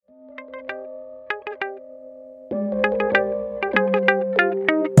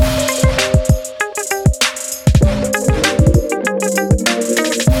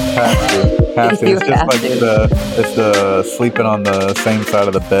Have to. You It's just have like to. it's the sleeping on the same side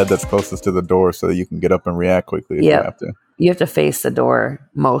of the bed that's closest to the door, so that you can get up and react quickly if you Yep. have to. You have to face the door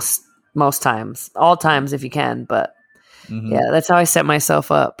most times. All times if you can, but Hmm. yeah, that's how I set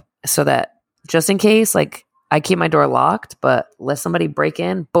myself up so that just in case, like I keep my door locked, but let somebody break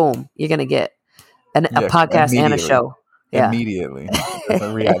in, boom, you're gonna get a Yeah, podcast and a immediately. show. Yeah. Immediately,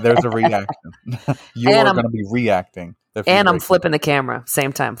 there's a reaction. You and are I'm going to be reacting if you and I'm break in. flipping the camera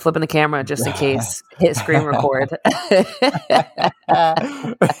same time, flipping the camera just in case. Hit screen record.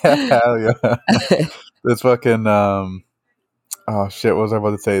 Hell yeah! This fucking oh shit! What was I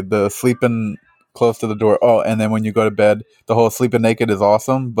about to say? The sleeping close to the door. Oh, and then when you go to bed, the whole sleeping naked is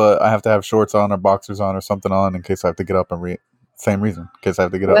awesome, but I have to have shorts on or boxers on or something on in case I have to get up and same reason, in case I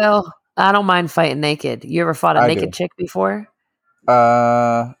have to get up. Well, I don't mind fighting naked. You ever fought a I naked do. chick before?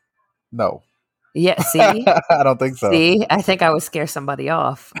 No, Yeah. See, I don't think so. I think I would scare somebody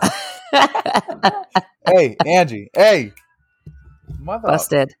off. Hey, Angie. Hey, mother.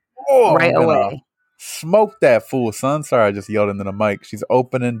 Busted Oh, right I'm gonna away. smoke that fool, son. Sorry, I just yelled into the mic. She's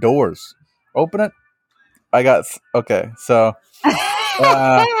opening doors. Open it. I got okay. So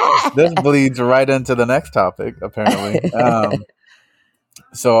this bleeds right into the next topic. Apparently,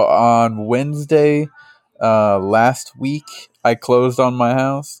 so on Wednesday, last week, I closed on my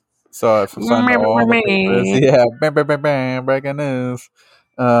house. So I signed all the papers. Yeah, bam, bam, bam, bam, breaking news.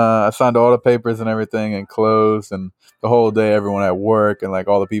 I signed all the papers and everything and closed. And the whole day, everyone at work and like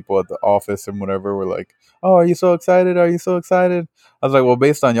all the people at the office and whatever were like, "Oh, are you so excited? Are you so excited?" I was like, "Well,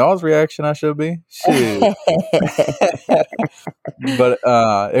 based on y'all's reaction, I should be." Shit. But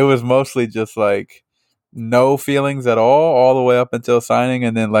it was mostly just like no feelings at all the way up until signing,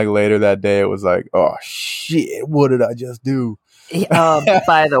 and then like later that day, it was like, "Oh shit, what did I just do?"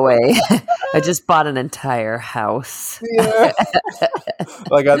 By the way, I just bought an entire house. Yeah.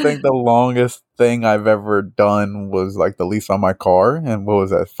 Like I think the longest thing I've ever done was like the lease on my car, and what was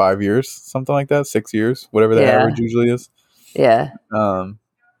that, 5 years, something like that, 6 years, whatever the average usually is. Yeah.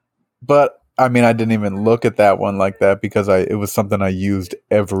 But I mean, I didn't even look at that one like that because it was something I used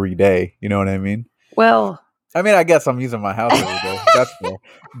every day. You know what I mean? Well, I mean, I guess I'm using my house every day. That's fair.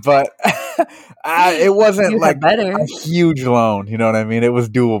 But it wasn't you like have better. a huge loan. You know what I mean? It was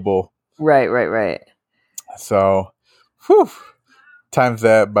doable. Right. So, whew, times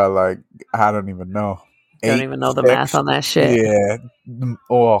that by like, I don't even know. Don't even know the math on that shit. Yeah.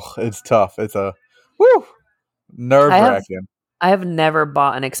 Oh, it's tough. It's a nerve wracking. I have never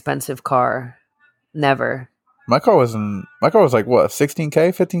bought an expensive car. Never. My car was like what, 16K,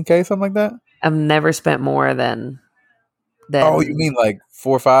 15K, something like that. I've never spent more than. Oh, you mean like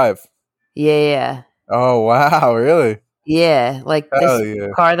 4 or 5? Yeah. Oh wow, really? Yeah, like Hell this yeah.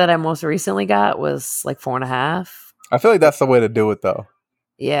 car that I most recently got was like 4.5. I feel like that's the way to do it, though.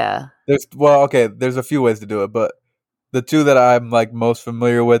 Yeah. There's a few ways to do it, but the two that I'm like most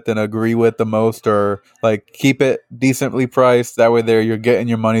familiar with and agree with the most are like keep it decently priced. That way, you're getting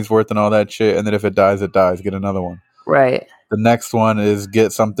your money's worth and all that shit. And then if it dies, it dies. Get another one. Right. The next one is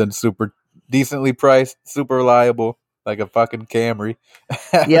get something super decently priced, super reliable, like a fucking Camry.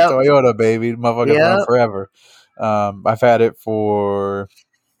 Yep. Toyota, baby, motherfuckers run forever. I've had it for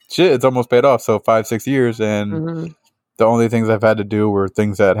shit. It's almost paid off. So 5-6 years, and the only things I've had to do were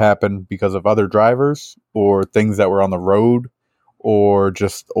things that happened because of other drivers or things that were on the road or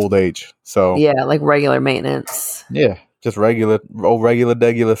just old age. So yeah, like regular maintenance. Yeah, just regular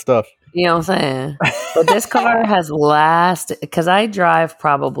degular stuff. You know what I'm saying? But this car has because I drive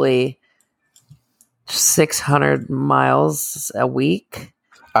probably 600 miles a week.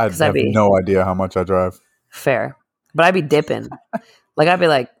 I have no idea how much I drive. Fair. But I'd be dipping. Like, I'd be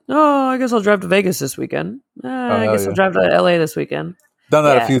like, oh, I guess I'll drive to Vegas this weekend. I guess I'll drive to LA this weekend. Done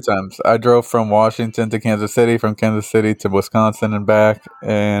that a few times. I drove from Washington to Kansas City, from Kansas City to Wisconsin and back,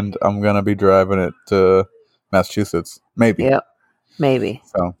 and I'm going to be driving it to Massachusetts. Maybe. Yep. Maybe.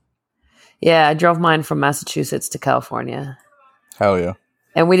 So. Yeah, I drove mine from Massachusetts to California. Hell yeah.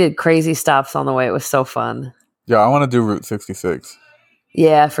 And we did crazy stops on the way. It was so fun. Yeah, I want to do Route 66.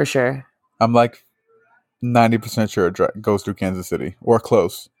 Yeah, for sure. I'm like 90% sure it goes through Kansas City or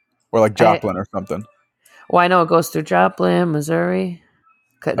close, or like Joplin or something. Well, I know it goes through Joplin, Missouri.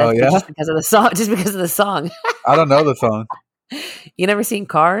 Just because of the song. I don't know the song. You never seen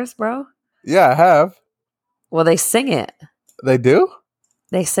Cars, bro? Yeah, I have. Well, they sing it. They do?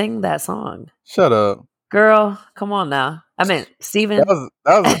 They sing that song. Shut up. Girl, come on now. I mean, Steven. That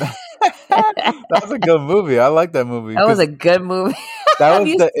was a good movie. I like that movie. That was a good movie. That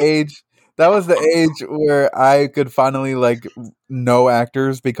was that was the age where I could finally like know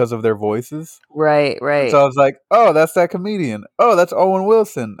actors because of their voices. Right. So I was like, oh, that's that comedian. Oh, that's Owen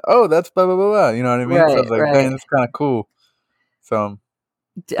Wilson. Oh, that's blah blah blah blah. You know what I mean? So I was like, dang, that's kind of cool. So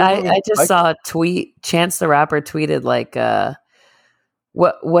I just saw a tweet. Chance the Rapper tweeted like,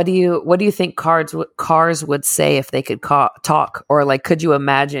 what do you think cars would say if they could talk, or like could you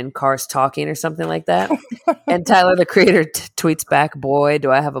imagine cars talking or something like that? And Tyler the Creator tweets back, boy, do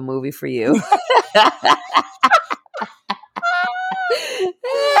I have a movie for you. Shut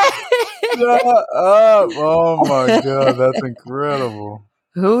up. Oh my god, that's incredible.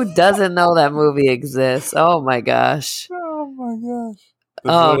 Who doesn't know that movie exists? Oh my gosh. Oh my gosh.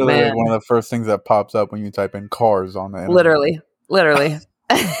 That's literally man. Like one of the first things that pops up when you type in cars on the internet. Literally.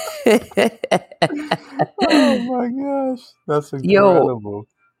 Oh my gosh. That's incredible. Yo,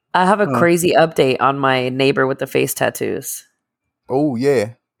 I have a crazy update on my neighbor with the face tattoos. Oh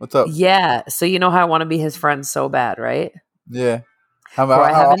yeah. What's up? Yeah. So you know how I want to be his friend so bad, right? Yeah. How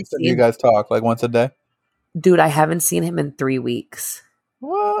often do you guys talk? Like once a day? Dude, I haven't seen him in 3 weeks.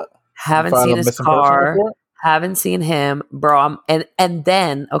 What? Haven't seen his car. Haven't seen him, bro. And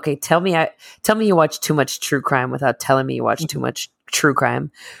then, okay, tell me you watch too much true crime without telling me you watch too much true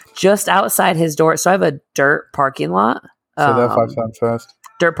crime. Just outside his door, so I have a dirt parking lot. Say that 5 times fast.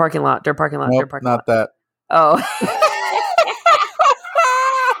 Dirt parking lot. Nope, Dirt parking lot. Not that. Oh.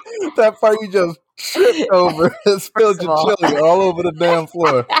 That part you just tripped over and spilled your chili all over the damn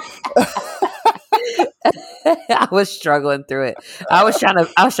floor. I was struggling through it. I was trying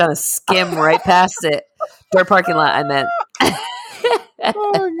to skim right past it. Dirt parking lot, I meant.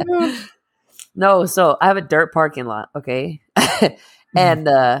 Oh, God. No, so I have a dirt parking lot, okay? And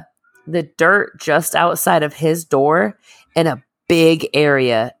the dirt just outside of his door in a big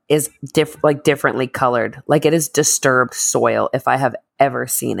area is differently colored. Like it is disturbed soil if I have ever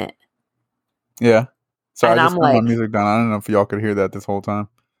seen it. Yeah. Sorry, I just turned my music down. I don't know if y'all could hear that this whole time.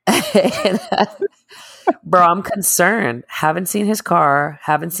 Bro, I'm concerned. Haven't seen his car.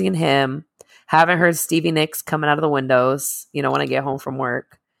 Haven't seen him. Haven't heard Stevie Nicks coming out of the windows, when I get home from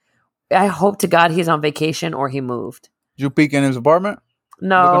work. I hope to God he's on vacation or he moved. Did you peek in his apartment?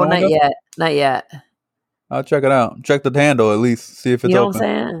 No, not yet. Not yet. I'll check it out. Check the handle at least. See if it's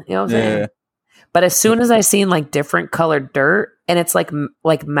open. What I'm saying? But as soon as I seen like different colored dirt and it's like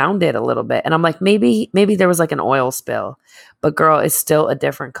mounded a little bit. And I'm like, maybe there was like an oil spill. But girl, it's still a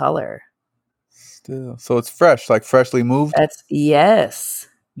different color. Still. So it's fresh, like freshly moved? Yes.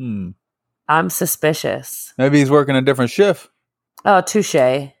 I'm suspicious. Maybe he's working a different shift. Oh, touche.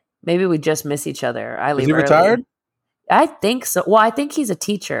 Maybe we just miss each other. I leave. Is he retired? I think so. Well, I think he's a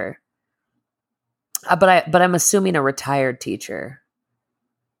teacher. But I'm assuming a retired teacher.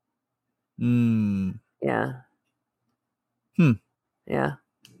 Yeah. Yeah. I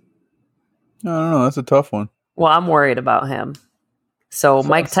don't know. That's a tough one. Well, I'm worried about him. So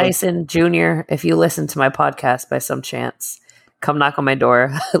Mike Tyson Jr., if you listen to my podcast by some chance, come knock on my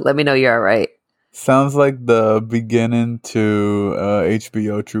door. Let me know you're all right. Sounds like the beginning to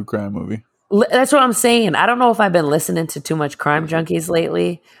HBO true crime movie. That's what I'm saying. I don't know if I've been listening to too much Crime Junkies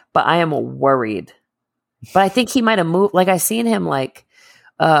lately, but I am worried. But I think he might have moved. Like I seen him like,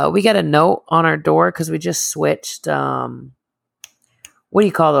 we got a note on our door because we just switched. What do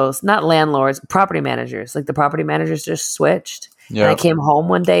you call those? Not landlords, property managers. Like the property managers just switched. Yeah. And I came home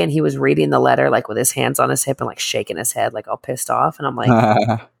one day and he was reading the letter like with his hands on his hip and like shaking his head like all pissed off. And I'm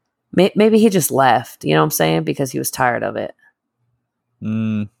like, maybe he just left. You know what I'm saying? Because he was tired of it.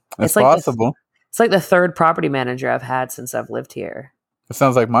 It's like possible. It's like the third property manager I've had since I've lived here. It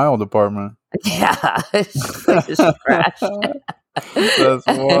sounds like my old apartment. Yeah. It's just trash. That's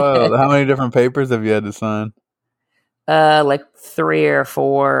wild. How many different papers have you had to sign? Like 3 or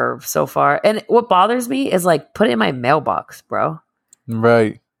 4 so far. And what bothers me is like put it in my mailbox, bro.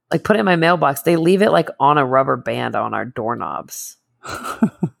 Right. Like put it in my mailbox. They leave it like on a rubber band on our doorknobs.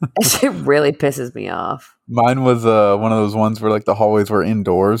 It really pisses me off. Mine was one of those ones where like the hallways were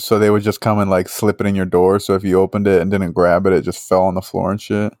indoors, so they would just come and like slip it in your door. So if you opened it and didn't grab it, it just fell on the floor and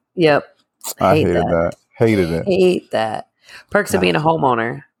shit. Yep. I hated that. Hated it. Hate that. Perks of being a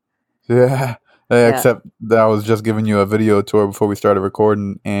homeowner. Yeah. Except that I was just giving you a video tour before we started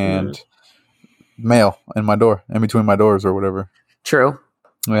recording and mail in my door, in between my doors or whatever. True.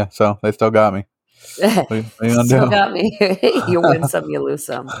 Yeah, so they still got me. Still got me. You win some, you lose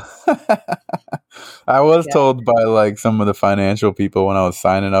some. I was told by like some of the financial people when I was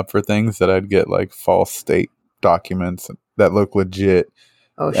signing up for things that I'd get like false state documents that look legit,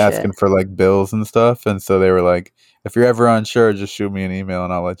 asking for like bills and stuff. And so they were like, if you're ever unsure, just shoot me an email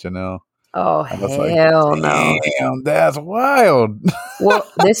and I'll let you know. Oh, I was like, hell no. damn, that's wild. Well,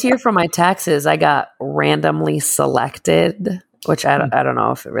 this year for my taxes, I got randomly selected, which I don't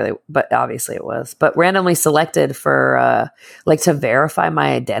know if it really, but obviously it was, but randomly selected for like to verify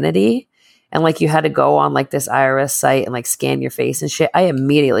my identity. And like you had to go on like this IRS site and like scan your face and shit. I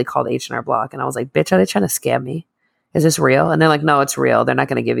immediately called H&R Block and I was like, bitch, are they trying to scam me? Is this real? And they're like, no, it's real. They're not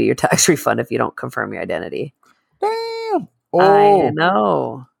going to give you your tax refund if you don't confirm your identity. Damn. I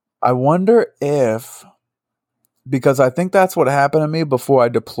know. I wonder if, because I think that's what happened to me before I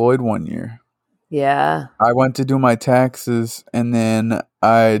deployed one year. Yeah. I went to do my taxes and then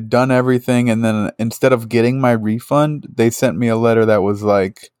I'd done everything. And then instead of getting my refund, they sent me a letter that was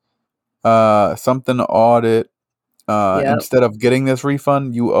like, something audit. Yep. Instead of getting this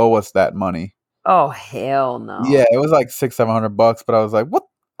refund, you owe us that money. Oh, hell no. Yeah, it was like $600-700, but I was like, what?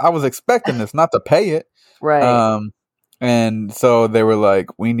 I was expecting this, not to pay it. Right. And so they were like,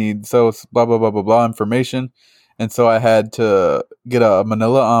 we need blah, blah, blah, blah, blah information. And so I had to get a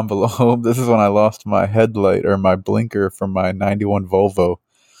manila envelope. This is when I lost my headlight or my blinker from my 91 Volvo.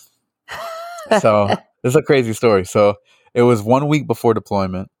 So this is a crazy story. So it was 1 week before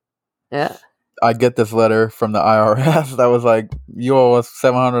deployment. Yeah. I get this letter from the IRS that was like, you owe us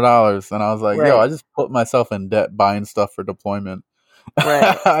 $700. And I was like, Right. yo, I just put myself in debt buying stuff for deployment.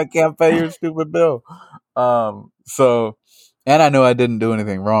 Right. I can't pay your stupid bill. So, and I knew I didn't do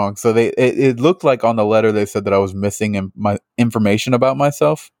anything wrong. So it looked like on the letter they said that I was missing my information about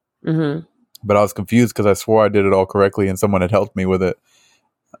myself. Mm-hmm. But I was confused because I swore I did it all correctly and someone had helped me with it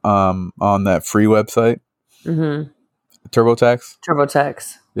on that free website. Mm-hmm. TurboTax.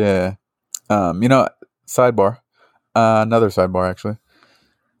 TurboTax. Yeah. Sidebar. Another sidebar, actually.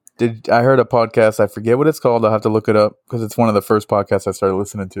 I heard a podcast, I forget what it's called, I'll have to look it up, because it's one of the first podcasts I started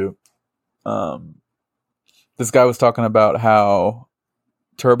listening to. This guy was talking about how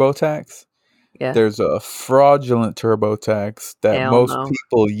TurboTax, there's a fraudulent TurboTax that most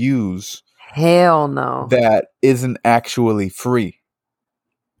people use. Hell no. That isn't actually free.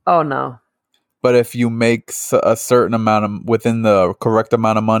 Oh, no. But if you make a certain amount within the correct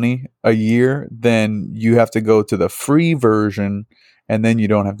amount of money a year, then you have to go to the free version and then you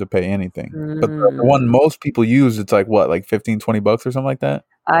don't have to pay anything. But the one most people use, it's like what, like $15-20 or something like that?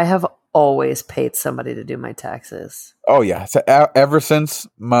 I have always paid somebody to do my taxes. Oh, yeah. So ever since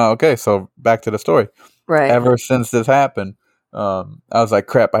so back to the story. Right. Ever since this happened, I was like,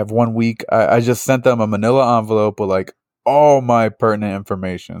 crap, I have 1 week. I just sent them a manila envelope with like all my pertinent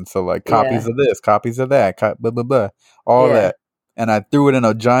information. So like copies of this, copies of that, blah, blah, blah, all that. And I threw it in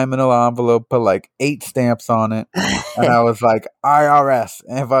a giant manila envelope, put like 8 stamps on it. And I was like, IRS.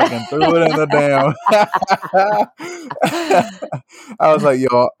 And fucking threw it in the damn. I was like,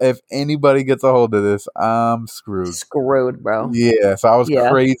 yo, if anybody gets a hold of this, I'm screwed. Screwed, bro. Yeah. So I was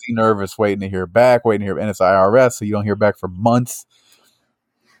crazy nervous waiting to hear back. And it's IRS. So you don't hear back for months.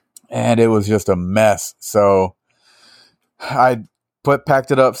 And it was just a mess. So I packed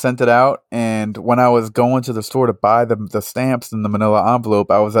it up, sent it out, and when I was going to the store to buy the stamps in the manila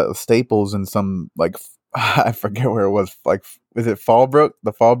envelope, I was at the Staples in some, like, I forget where it was, like, is it Fallbrook?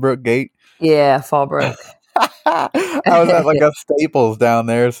 The Fallbrook gate? Yeah, Fallbrook. I was at like a Staples down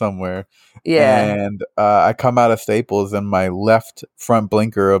there somewhere. Yeah. And I come out of Staples and my left front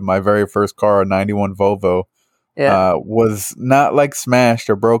blinker of my very first car, a 91 Volvo, was not like smashed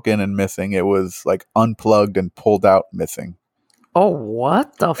or broken and missing. It was like unplugged and pulled out missing. Oh,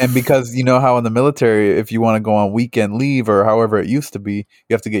 what the And because you know how in the military, if you want to go on weekend leave or however it used to be,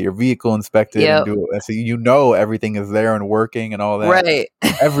 you have to get your vehicle inspected and do it. So you know everything is there and working and all that right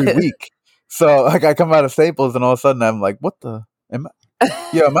every week. So like I come out of Staples and all of a sudden I'm like, what the? I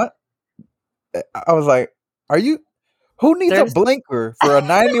was like, who needs a blinker for a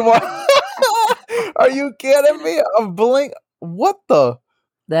 91? Are you kidding me? A blink? What the?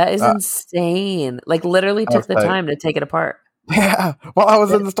 That is insane. Like literally took the time to take it apart. Yeah. Well, I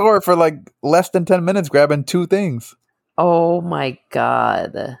was in the store for like less than 10 minutes grabbing 2 things. Oh my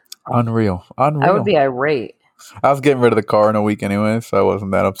God. Unreal. I would be irate. I was getting rid of the car in a week anyway, so I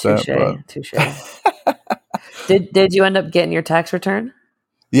wasn't that upset. Touche. Did you end up getting your tax return?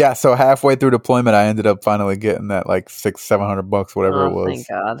 Yeah, so halfway through deployment, I ended up finally getting that like $600-700, whatever it was. Thank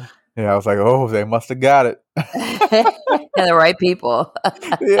God. Yeah, I was like, oh, they must have got it. Yeah, the right people.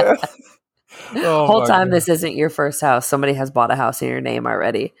 Yeah. Oh, whole time God. This isn't your first house. Somebody has bought a house in your name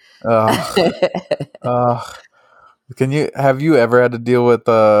already. Have you ever had to deal with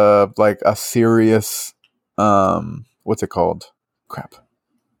like a serious what's it called? Crap.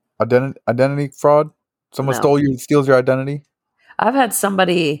 Identity fraud? Someone steals your identity? I've had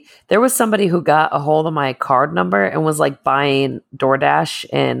there was somebody who got a hold of my card number and was like buying DoorDash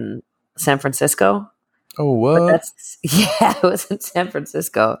and San Francisco. Oh, what? But that's it was in San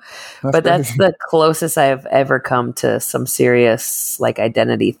Francisco. That's That's crazy. the closest I've ever come to some serious like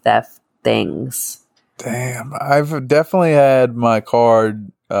identity theft things. Damn, I've definitely had my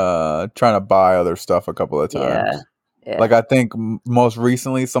card trying to buy other stuff a couple of times. Yeah. Like I think most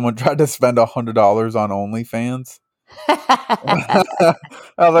recently, someone tried to spend $100 on OnlyFans. I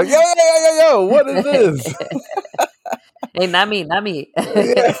was like, yo, what is this? Hey, not me.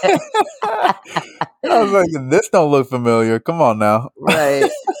 Yeah. I was like, this don't look familiar. Come on now.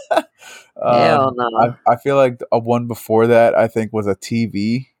 Right. Hell no. I feel like a one before that, I think, was a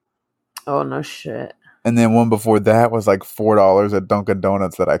TV. Oh, no shit. And then one before that was like $4 at Dunkin'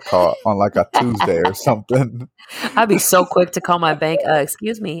 Donuts that I caught on like a Tuesday or something. I'd be so quick to call my bank.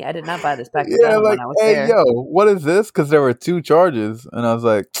 Excuse me, I did not buy this pack of Yeah, gum like, when I was hey, there. yo, what is this? Because there were 2 charges. And I was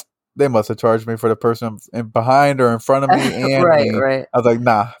like, they must have charged me for the person behind or in front of me and Right, me. right. I was like,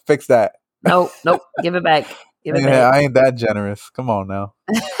 nah, fix that. Nope. Give it back. Give it Yeah, back. I ain't that generous. Come on now.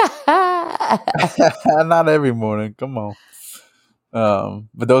 Not every morning. Come on.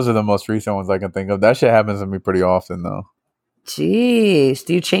 But those are the most recent ones I can think of. That shit happens to me pretty often, though. Jeez,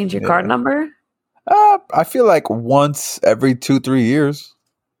 do you change your card Yeah. number? I feel like once every 2-3 years.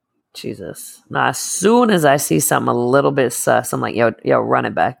 Jesus. Now, as soon as I see something a little bit sus, I'm like, yo, run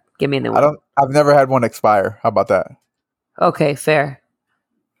it back. Give me a new one. I've never had one expire. How about that? Okay, fair.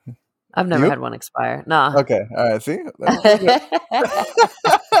 I've never You? had one expire. Nah. Okay. All right. See, that's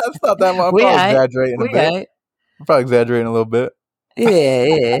not that much. I'm We probably aight. exaggerating a We bit. aight. I'm probably exaggerating a little bit.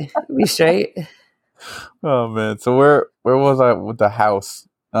 Yeah. Be straight. Oh man. So where was I with the house?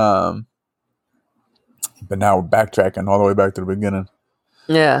 But now we're backtracking all the way back to the beginning.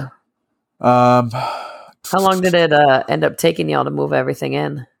 Yeah. How How long did it end up taking y'all to move everything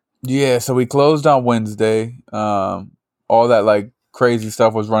in? Yeah, so we closed on Wednesday. All that like crazy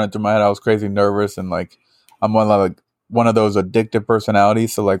stuff was running through my head. I was crazy nervous, and like I'm one of those addictive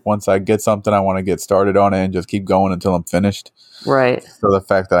personalities. So like once I get something, I want to get started on it and just keep going until I'm finished. Right. So the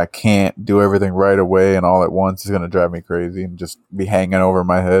fact that I can't do everything right away and all at once is gonna drive me crazy and just be hanging over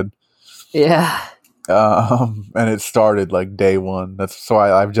my head. Yeah. And it started like day one. That's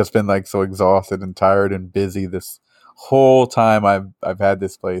why I've just been like so exhausted and tired and busy this whole time I've had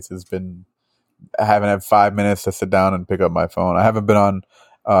this place. Has been I haven't had 5 minutes to sit down and pick up my phone. I haven't been on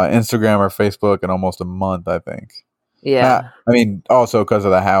Instagram or Facebook in almost a month, I think. Yeah. I mean, also because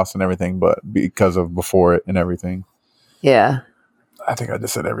of the house and everything, but because of before it and everything. Yeah. I think I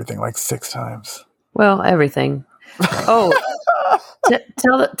just said everything like 6 times. Well, everything. Oh,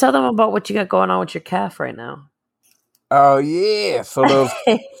 tell them about what you got going on with your calf right now. Oh yeah, so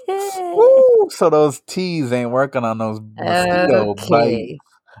those teas ain't working on those mosquito bites.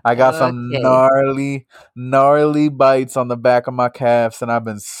 I got some gnarly bites on the back of my calves, and I've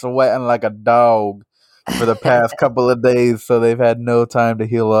been sweating like a dog for the past couple of days. So they've had no time to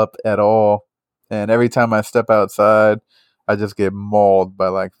heal up at all. And every time I step outside, I just get mauled by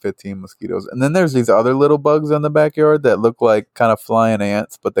like 15 mosquitoes. And then there's these other little bugs in the backyard that look like kind of flying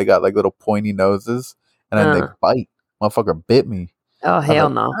ants, but they got like little pointy noses, and then they bite. Motherfucker bit me. Oh, hell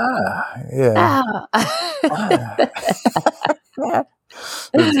no. Yeah.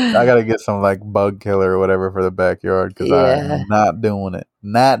 I gotta get some like bug killer or whatever for the backyard because I'm not doing it.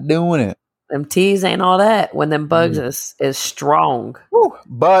 Not doing it. Them teas ain't all that when them bugs is strong. Woo.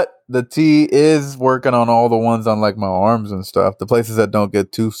 But the tea is working on all the ones on like my arms and stuff. The places that don't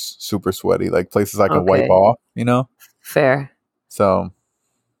get too super sweaty, like places I can wipe off, you know? Fair. So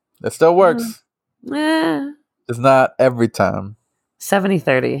it still works. It's not every time.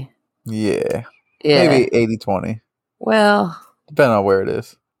 70-30. Yeah. Maybe 80-20. Well, depending on where it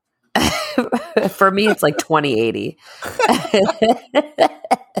is. For me, it's like 20-80.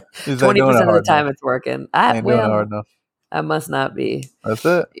 20% of the time it's working. Ain't doing it hard enough. I must not be. That's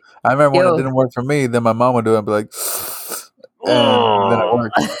it. I remember when it didn't work for me, then my mom would do it and be like, and then it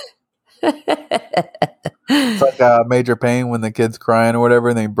worked. It's like Major Payne when the kid's crying or whatever,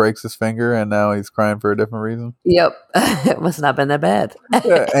 and then he breaks his finger, and now he's crying for a different reason. Yep. It must not have been that bad.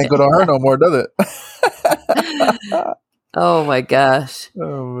 Yeah, ankle don't hurt no more, does it? Oh my gosh.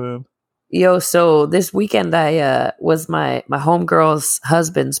 Oh man. Yo, so this weekend I was my homegirl's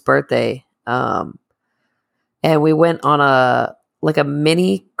husband's birthday. And we went on a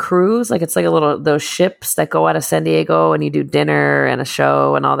mini cruise. Like it's like those ships that go out of San Diego and you do dinner and a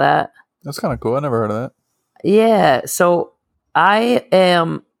show and all that. That's kind of cool. I never heard of that. Yeah. So I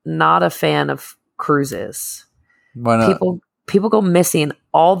am not a fan of cruises. Why not? People go missing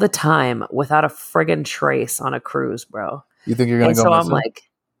all the time without a friggin' trace on a cruise, bro. You think you're going to go missing? So I'm like,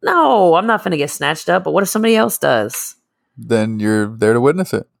 no, I'm not going to get snatched up. But what if somebody else does? Then you're there to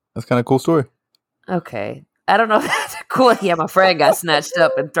witness it. That's kind of cool story. Okay. I don't know if that's cool. Yeah, my friend got snatched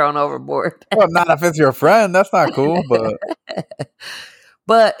up and thrown overboard. Well, not if it's your friend. That's not cool, but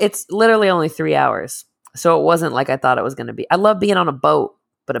But it's literally only 3 hours. So it wasn't like I thought it was going to be. I love being on a boat,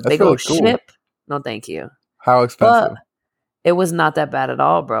 but a that's big really old cool. ship? No, thank you. How expensive? But it was not that bad at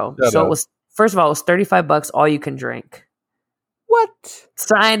all, bro. Shut So up. it was, first of all, it was $35 all you can drink. What?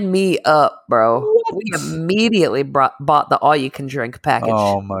 Sign me up, bro. What? We immediately bought the all you can drink package.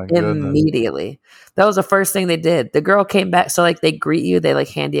 Oh my goodness. Immediately. That was the first thing they did. The girl came back. So like they greet you, they like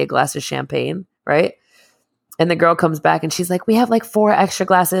hand you a glass of champagne, right? And the girl comes back and she's like, we have like 4 extra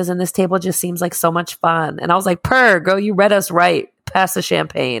glasses and this table just seems like so much fun. And I was like, girl, you read us right. Pass the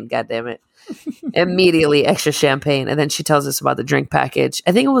champagne. God damn it. Immediately extra champagne. And then she tells us about the drink package.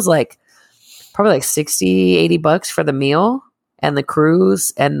 I think it was like probably like $60-$80 for the meal and the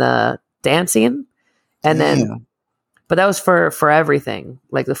cruise and the dancing. And then, but that was for everything,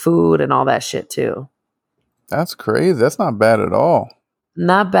 like the food and all that shit too. That's crazy. That's not bad at all.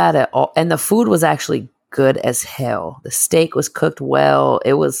 Not bad at all. And the food was actually good as hell. The steak was cooked well.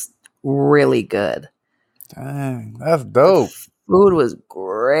 It was really good. Dang, that's dope. Food was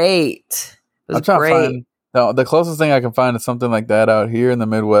great. It was I'm trying great. to find. No, the closest thing I can find is something like that out here in the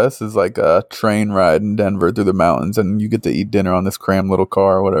Midwest is like a train ride in Denver through the mountains, and you get to eat dinner on this cramped little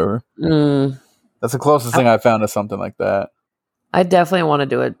car or whatever. That's the closest thing I found to something like that. I definitely want to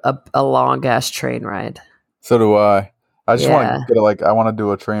do a long ass train ride. So do I. I just want to get I want to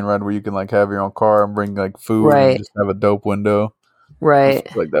do a train ride where you can like have your own car and bring like food and just have a dope window. Right.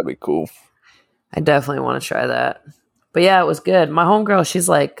 Like that'd be cool. I definitely want to try that. But yeah, it was good. My homegirl, she's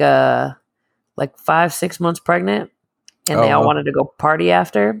like 5-6 months pregnant, and they all wanted to go party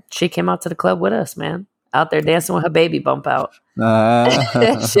after. She came out to the club with us, man. Out there dancing with her baby bump out.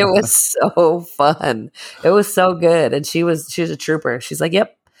 Shit was so fun. It was so good. And she was a trooper. She's like,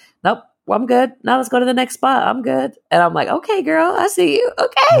 yep, nope, well, I'm good. Now let's go to the next spot. I'm good. And I'm like, okay, girl, I see you.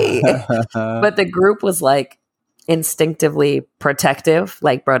 Okay. But the group was like instinctively protective.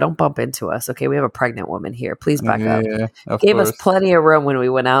 Like, bro, don't bump into us. Okay, we have a pregnant woman here. Please back up. Gave us plenty of room when we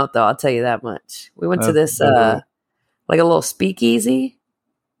went out, though. I'll tell you that much. We went to this like a little speakeasy.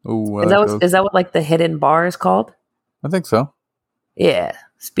 Ooh, is that what like the hidden bar is called? I think so. Yeah,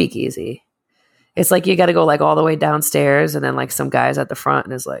 speakeasy. It's like you got to go like all the way downstairs, and then like some guys at the front,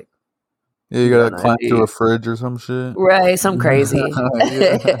 and it's like, yeah, you gotta climb through a fridge or some shit, right? Some crazy.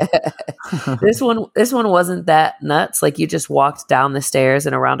 This one wasn't that nuts. Like you just walked down the stairs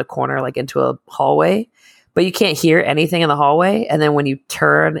and around a corner, like into a hallway, but you can't hear anything in the hallway. And then when you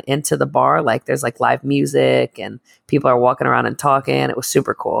turn into the bar, like there's like live music and people are walking around and talking. It was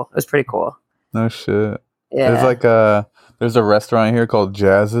super cool. It was pretty cool. No shit. Yeah. There's like there's a restaurant here called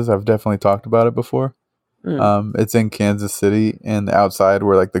Jazz's. I've definitely talked about it before. It's in Kansas City, and outside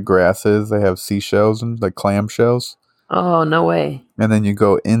where like the grass is, they have seashells and like clam shells. Oh, no way. And then you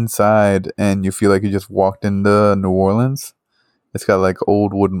go inside and you feel like you just walked into New Orleans. It's got like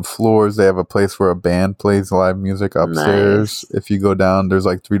old wooden floors. They have a place where a band plays live music upstairs. Nice. If you go down, there's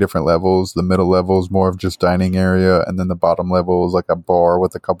like 3 different levels. The middle level is more of just dining area, and then the bottom level is like a bar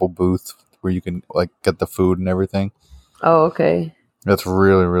with a couple booths where you can like get the food and everything. Oh, okay. That's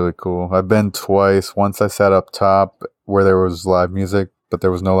really, really cool. I've been twice. Once I sat up top where there was live music, but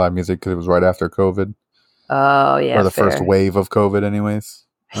there was no live music because it was right after COVID. Oh, yeah. Or the first wave of COVID anyways.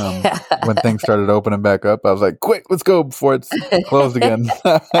 When things started opening back up, I was like, quick, let's go before it's closed again.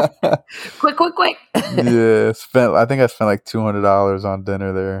 Quick. Yeah, I think I spent like $200 on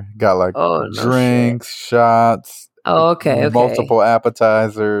dinner there. Got like drinks, shots. Oh, okay. Multiple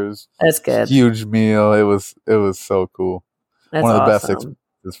appetizers. That's good. Huge meal. It was so cool. That's one of the awesome. best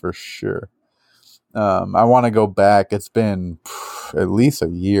experiences for sure. I want to go back. It's been at least a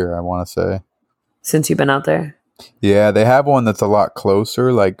year, I want to say. Since you've been out there? Yeah, they have one that's a lot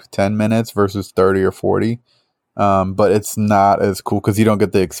closer, like 10 minutes versus 30 or 40. But it's not as cool because you don't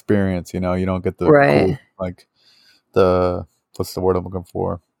get the experience, you don't get the cool, like the, what's the word I'm looking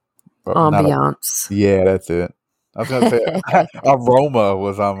for? Ambiance. Yeah, that's it. I was going to say aroma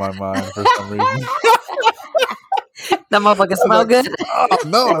was on my mind for some reason. That motherfucker smell good? Oh,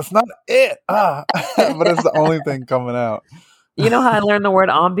 no, that's not it. But it's the only thing coming out. You know how I learned the word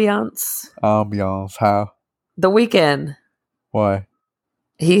ambiance? Ambiance, how? The Weeknd. Why?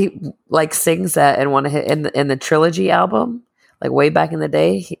 He like sings that in one of his, in the Trilogy album, like way back in the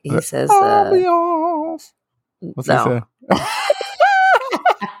day. He says, ambiance. What's he say?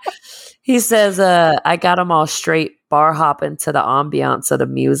 He says, I got them all straight bar hopping to the ambiance of the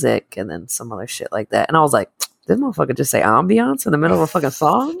music and then some other shit like that. And I was like, this motherfucker just say ambiance in the middle of a fucking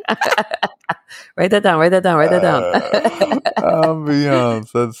song? Write that down.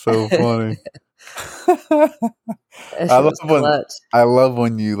 Ambiance. That's so funny. I love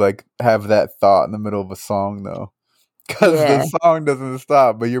when you like have that thought in the middle of a song though. Because the song doesn't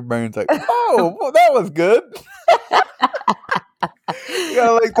stop, but your brain's like, oh, well, that was good. You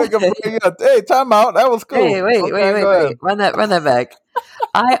gotta like take a break. Hey, time out. That was cool. Hey, wait. Run that back.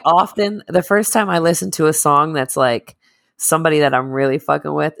 I often, the first time I listen to a song that's like somebody that I'm really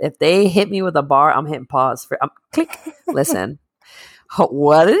fucking with, if they hit me with a bar, I'm hitting pause for click. Listen.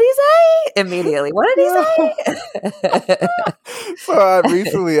 What did he say? Immediately. What did he say? So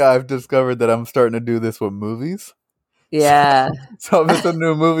recently I've discovered that I'm starting to do this with movies. Yeah. So if it's a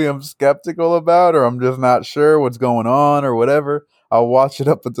new movie I'm skeptical about, or I'm just not sure what's going on or whatever, I'll watch it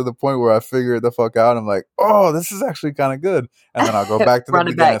up until the point where I figure it the fuck out. I'm like, oh, this is actually kind of good. And then I'll go back to the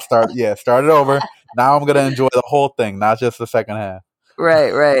beginning and start it over. Now I'm going to enjoy the whole thing, not just the second half.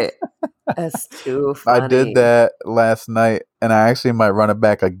 Right. That's too funny. I did that last night, and I actually might run it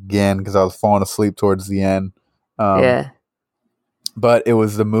back again because I was falling asleep towards the end. But it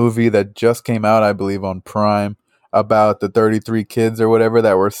was the movie that just came out, I believe, on Prime, about the 33 kids or whatever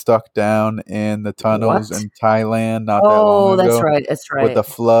that were stuck down in the tunnels in Thailand not that long ago. That's right. With the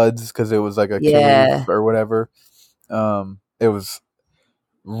floods, because it was like a cave or whatever. It was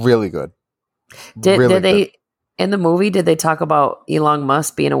really good. Did they, in the movie, did they talk about Elon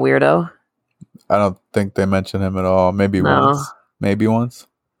Musk being a weirdo? I don't think they mentioned him at all. Maybe once.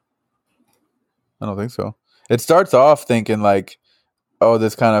 I don't think so. It starts off thinking like, oh,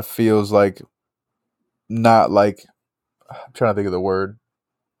 this kind of feels like not like, I'm trying to think of the word,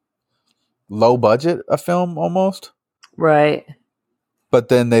 low budget a film almost. Right. But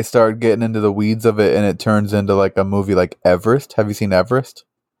then they start getting into the weeds of it and it turns into like a movie like Everest. Have you seen Everest?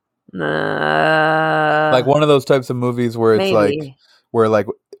 Like one of those types of movies where it's like, where like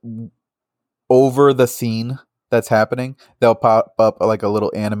over the scene that's happening, they'll pop up like a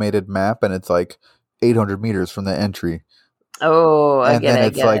little animated map and it's like 800 meters from the entry. Oh, and then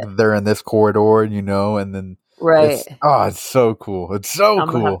it's like they're in this corridor, you know, and then it's so cool. It's so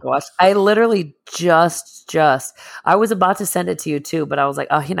cool. I literally just I was about to send it to you too, but I was like,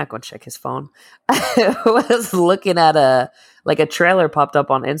 oh, he's not going to check his phone. I was looking at a trailer popped up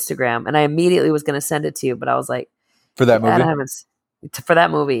on Instagram, and I immediately was going to send it to you, but I was like, for that movie, for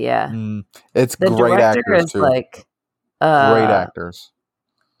that movie, yeah, it's the great actors too. Like great actors.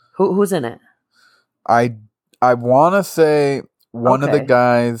 Who's in it? I want to say one of the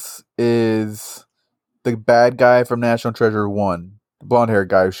guys is the bad guy from National Treasure 1, the blonde haired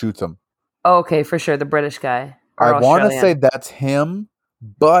guy who shoots him. Oh, okay, for sure, the British guy. I want to say that's him,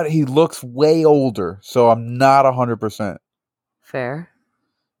 but he looks way older, so I'm not 100%. Fair.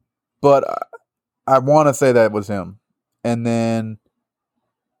 But I want to say that was him. And then,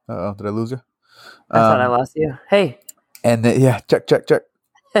 did I lose you? I thought I lost you. Hey. And then, check.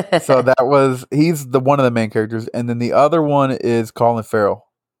 So he's the one of the main characters, and then the other one is Colin Farrell.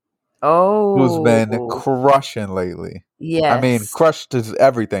 Oh, who's been crushing lately. Yeah, I mean, crushed is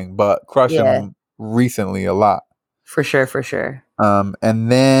everything, but crushing recently a lot. For sure.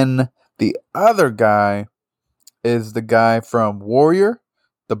 And then the other guy is the guy from Warrior,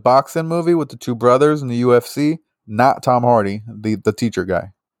 the boxing movie with the two brothers in the UFC. Not Tom Hardy, the teacher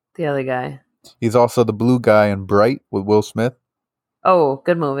guy. The other guy. He's also the blue guy in Bright with Will Smith. Oh,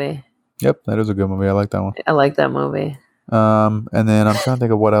 good movie. Yep, that is a good movie. I like that one. I like that movie. And then I'm trying to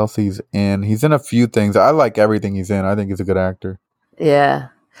think of what else he's in. He's in a few things. I like everything he's in. I think he's a good actor. Yeah.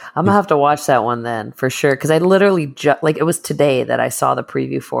 I'm going to have to watch that one then, for sure. Because I literally, it was today that I saw the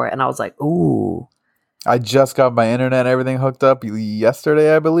preview for it, and I was like, ooh. I just got my internet and everything hooked up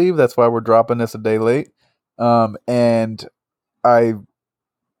yesterday, I believe. That's why we're dropping this a day late. And I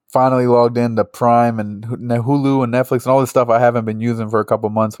finally logged into Prime and Hulu and Netflix and all this stuff I haven't been using for a couple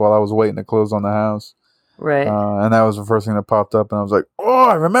months while I was waiting to close on the house. Right. And that was the first thing that popped up, and I was like, oh,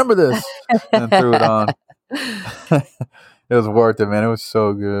 I remember this. And threw it on. It was worth it, man. It was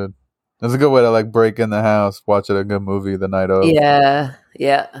so good. It was a good way to like break in the house, watch a good movie the night of. Yeah.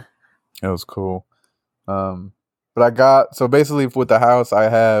 It was cool. But so basically with the house, I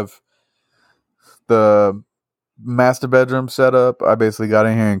have the master bedroom set up. I basically got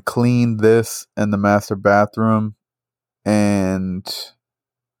in here and cleaned this and the master bathroom, and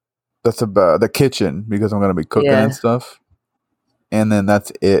that's about the kitchen because I'm going to be cooking and stuff. And then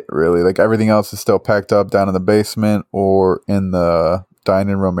that's it, really. Like everything else is still packed up down in the basement or in the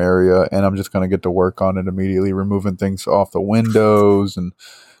dining room area, and I'm just going to get to work on it immediately, removing things off the windows and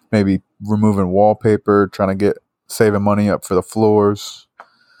maybe removing wallpaper, trying to saving money up for the floors.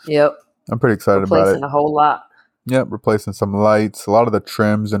 Yep. I'm pretty excited about it. A whole lot. Yep, replacing some lights. A lot of the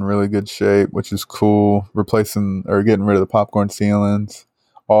trims in really good shape, which is cool. Replacing or getting rid of the popcorn ceilings.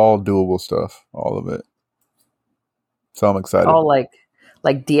 All doable stuff. All of it. So I'm excited. All like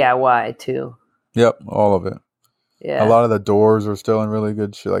DIY too. Yep, all of it. Yeah. A lot of the doors are still in really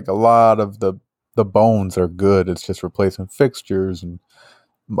good shape. Like a lot of the bones are good. It's just replacing fixtures and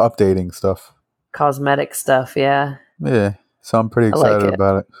updating stuff. Cosmetic stuff, yeah. Yeah. So I'm pretty I like excited it.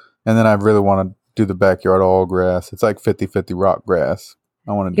 about it. And then I really want to do the backyard all grass. It's like 50-50 rock grass.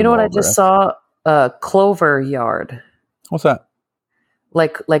 I want to do You know what all I just grass. saw? A clover yard. What's that?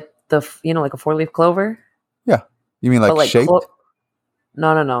 Like the like a 4-leaf clover? Yeah. You mean like shaped?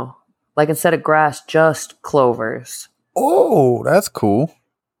 No. Like instead of grass, just clovers. Oh, that's cool.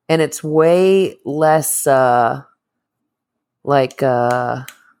 And it's way less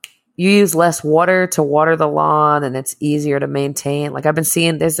you use less water to water the lawn, and it's easier to maintain. Like I've been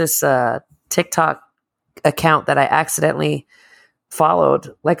seeing, there's this TikTok account that I accidentally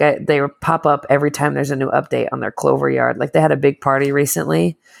followed. Like they pop up every time there's a new update on their clover yard. Like they had a big party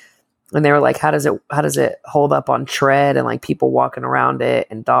recently, and they were like, how does it hold up on tread, and like people walking around it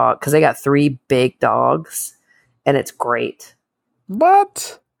and dog, because they got 3 big dogs, and it's great.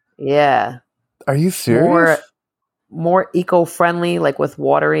 What? Yeah. Are you serious? More eco-friendly, like with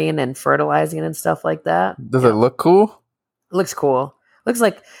watering and fertilizing and stuff like that. Does it look cool? It looks cool. Looks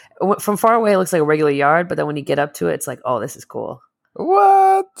like from far away, it looks like a regular yard, but then when you get up to it, it's like, oh, this is cool.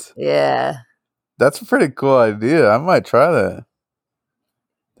 What? Yeah. That's a pretty cool idea. I might try that.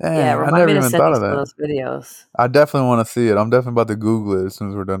 Dang, yeah, I never even thought of that. Those videos. I definitely want to see it. I'm definitely about to Google it as soon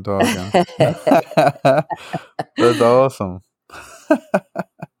as we're done talking. That's awesome.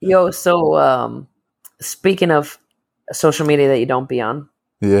 Yo, so speaking of social media that you don't be on.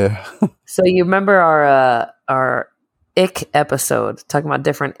 Yeah. So you remember our ick episode talking about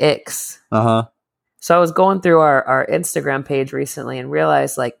different icks? Uh-huh. So I was going through our Instagram page recently and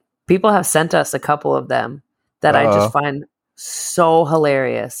realized like people have sent us a couple of them that I just find so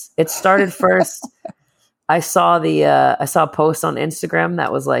hilarious. It started first. I saw a post on Instagram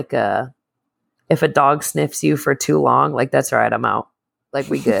that was like, if a dog sniffs you for too long, like that's all right, I'm out. Like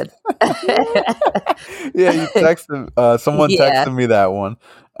we good. Yeah, you texted someone texted me that one.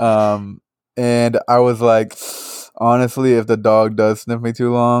 And I was like, honestly, if the dog does sniff me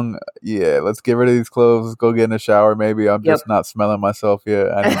too long, yeah, let's get rid of these clothes. Let's go get in the shower. Maybe I'm just not smelling myself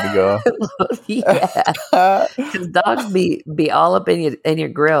yet. I need to go. Yeah, because dogs be all up in your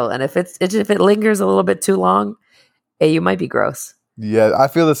grill, and if it lingers a little bit too long, you might be gross. Yeah, I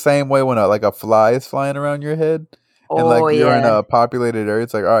feel the same way when a fly is flying around your head, and like you're in a populated area.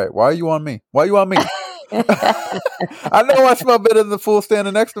 It's like, all right, why are you on me? Why are you on me? I know I smell better than the fool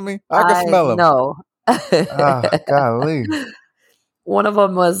standing next to me. I can smell him. No. Golly. One of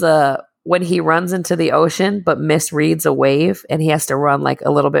them was when he runs into the ocean but misreads a wave, and he has to run like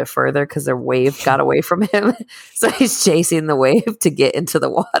a little bit further because the wave got away from him. So he's chasing the wave to get into the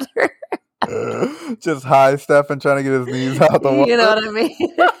water. Just high stepping, trying to get his knees out the water. You know what I mean?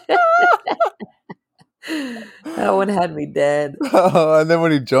 That one had me dead. And then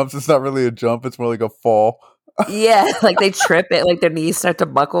when he jumps, it's not really a jump; it's more like a fall. Yeah, like they trip it, like their knees start to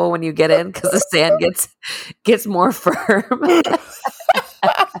buckle when you get in because the sand gets more firm.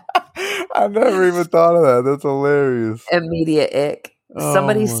 I never even thought of that. That's hilarious. Immediate ick.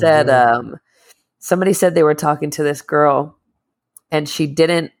 Somebody said they were talking to this girl, and she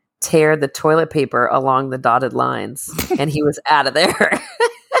didn't tear the toilet paper along the dotted lines, and he was out of there.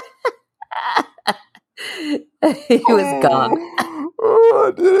 He was gone. Oh,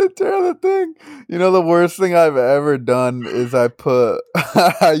 I didn't tear the thing. You know, the worst thing I've ever done is I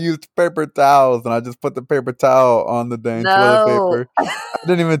used paper towels, and I just put the paper towel on the dang toilet paper. I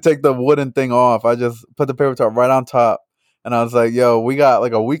didn't even take the wooden thing off. I just put the paper towel right on top. And I was like, yo, we got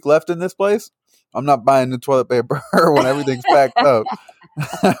like a week left in this place. I'm not buying the toilet paper when everything's packed up.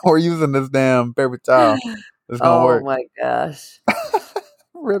 We're using this damn paper towel. It's going to work. Oh, my gosh.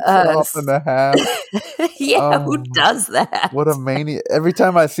 Rips it off in the half. Yeah, who does that? What a mania. Every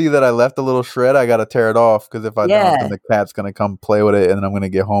time I see that I left a little shred, I got to tear it off, because if I don't, then the cat's going to come play with it, and then I'm going to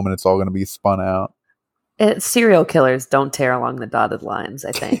get home and it's all going to be spun out. Serial killers don't tear along the dotted lines,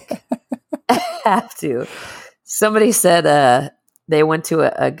 I think. Have to. Somebody said they went to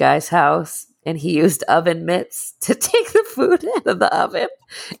a guy's house, and he used oven mitts to take the food out of the oven,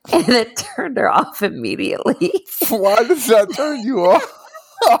 and it turned her off immediately. Why does that turn you off?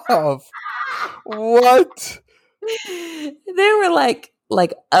 What? They were like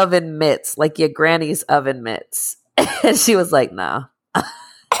oven mitts, like your granny's oven mitts. And she was like, nah.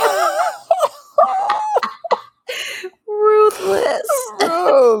 toothless.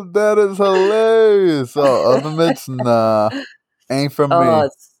 Bro, that is hilarious. Oh, other mitts, nah, ain't from me.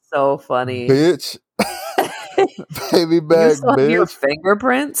 It's so funny, bitch. Baby You back, still have your bitch.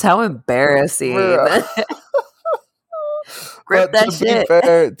 fingerprints? How embarrassing! Bruh. Grip But that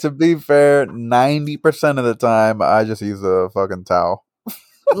shit. to be fair, 90% of the time, I just use a fucking towel.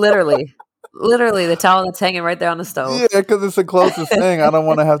 Literally, the towel that's hanging right there on the stove. Yeah, because it's the closest thing. I don't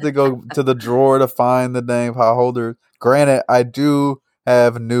want to have to go to the drawer to find the dang pot holder. Granted, I do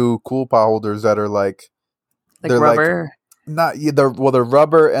have new cool pot holders that are like they're rubber. Not they're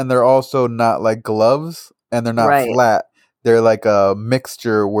rubber, and they're also not like gloves, and they're not Right. flat. They're like a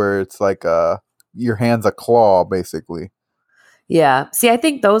mixture where it's like your hand's a claw, basically. Yeah. See, I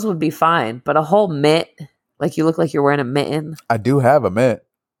think those would be fine, but a whole mitt, like you look like you're wearing a mitten. I do have a mitt.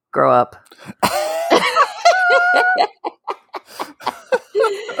 Grow up.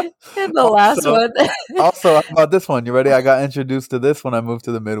 And the last one. Also, how about this one? You ready? I got introduced to this when I moved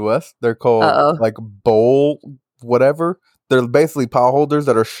to the Midwest. They're called like bowl whatever. They're basically pot holders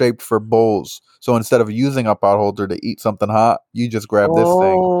that are shaped for bowls. So instead of using a pot holder to eat something hot, you just grab this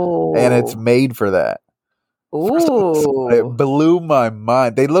thing, and it's made for that. Ooh. It blew my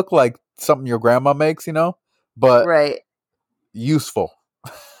mind. They look like something your grandma makes, but useful.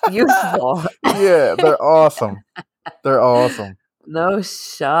 Useful. Yeah, they're awesome. They're awesome. No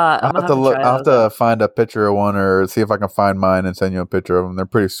shot. I'll have to find a picture of one or see if I can find mine and send you a picture of them. They're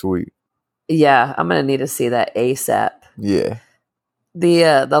pretty sweet. Yeah, I'm gonna need to see that ASAP. Yeah.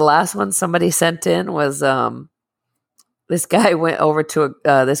 The last one somebody sent in was this guy went over to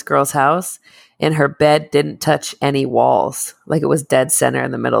this girl's house, and her bed didn't touch any walls, like it was dead center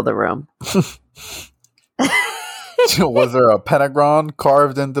in the middle of the room. Was there a pentagon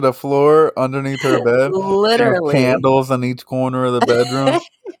carved into the floor underneath her bed? Literally. Candles in each corner of the bedroom.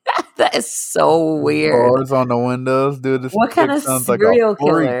 That is so weird. Bars on the windows, dude. What kind of serial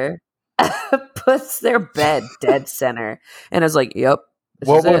killer puts their bed dead center and is like, "Yep."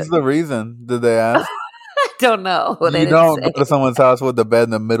 What was the reason? Did they ask? I don't know. You don't go to someone's house with the bed in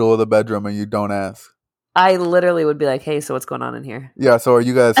the middle of the bedroom and you don't ask. I literally would be like, "Hey, so what's going on in here?" Yeah. So are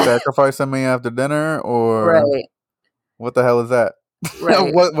you guys sacrificing me after dinner, or right? What the hell is that?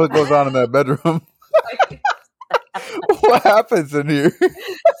 Right. What goes on in that bedroom? What happens in here?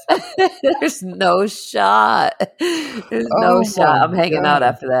 There's no shot. There's no shot. I'm hanging out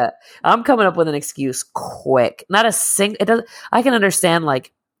after that. I'm coming up with an excuse quick. Not a single. It doesn't. I can understand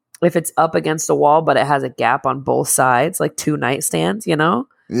like if it's up against the wall, but it has a gap on both sides, like two nightstands.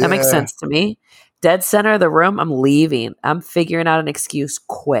 That makes sense to me. Dead center of the room. I'm leaving. I'm figuring out an excuse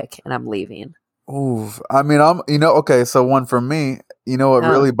quick, and I'm leaving. Ooh, I mean, okay. So one for me. What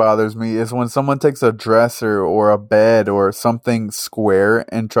really bothers me is when someone takes a dresser or a bed or something square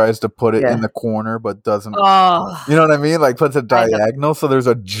and tries to put it in the corner but doesn't. Oh, you know what I mean? Like puts it diagonal, so there's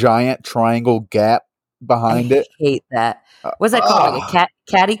a giant triangle gap behind it. I hate that. What's that called? Like a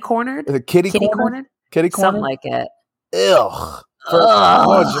catty cornered? Is it kitty cornered? Kitty corner? Something like it. Ugh. For how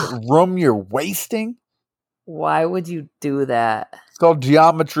much room you're wasting? Why would you do that? It's called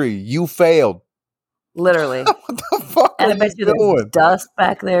geometry. You failed. Literally. What the fuck? And I bet you there's dust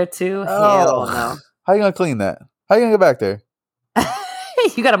back there too. Hell no. How you gonna clean that? How you gonna get back there?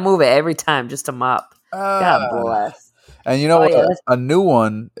 You gotta move it every time just to mop. God bless. And you know what? Yeah, a new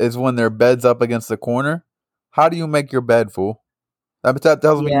one is when their bed's up against the corner. How do you make your bed, fool? That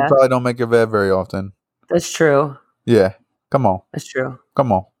tells me you probably don't make your bed very often. That's true. Yeah. Come on. That's true.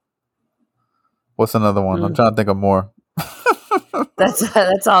 Come on. What's another one? I'm trying to think of more.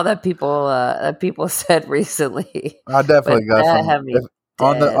 That's all that people said recently. I definitely got some.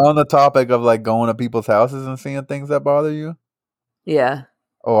 On the topic of like going to people's houses and seeing things that bother you. Yeah.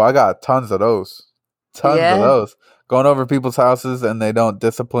 Oh, I got tons of those. Tons of those. Going over people's houses and they don't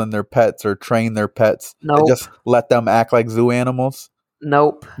discipline their pets or train their pets. Nope. And just let them act like zoo animals.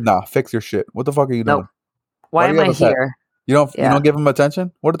 Nope. Nah, fix your shit. What the fuck are you doing? Why am I here? You don't give him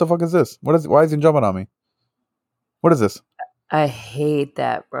attention? What the fuck is this? Why is he jumping on me? What is this? I hate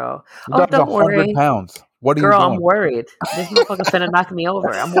that, bro. Your dog's 100 pounds. What are you doing? I'm worried. This motherfucker's finna knock me over.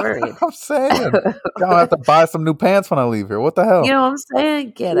 I'm worried. I'm saying. I'm gonna have to buy some new pants when I leave here. What the hell? You know what I'm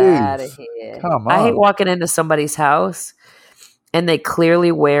saying? Get out of here. Come on. I hate walking into somebody's house and they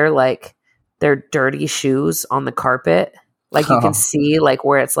clearly wear like their dirty shoes on the carpet. Like you can see like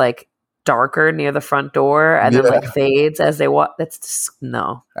where it's like darker near the front door and then like fades as they walk. That's just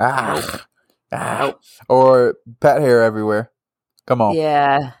no. Nope. Or pet hair everywhere. Come on.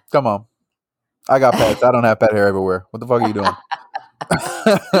 Yeah. Come on. I got pets. I don't have pet hair everywhere. What the fuck are you doing?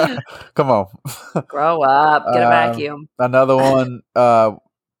 Come on. Grow up. Get a vacuum. Another one.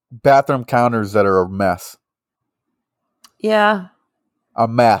 Bathroom counters that are a mess. Yeah. A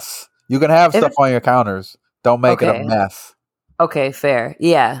mess. You can have stuff on your counters. Don't make it a mess. Okay, fair.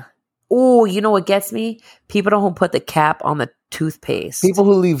 Yeah. Oh, you know what gets me? People don't put the cap on the toothpaste. People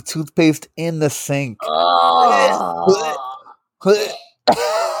who leave toothpaste in the sink. Oh.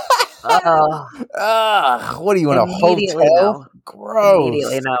 What are you in a hotel? No. Gross.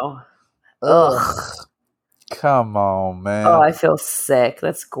 Immediately no. Ugh. Come on, man. Oh, I feel sick.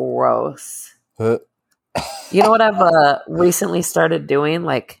 That's gross. You know what I've recently started doing?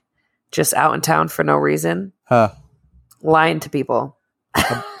 Like, just out in town for no reason? Huh. Lying to people.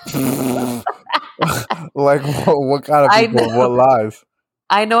 Like, what kind of people? What lies?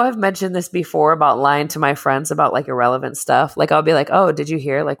 I know I've mentioned this before about lying to my friends about like irrelevant stuff. Like I'll be like, "Oh, did you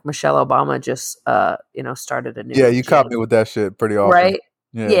hear? Like Michelle Obama just, started a new." Yeah, you caught me with that shit pretty often, right?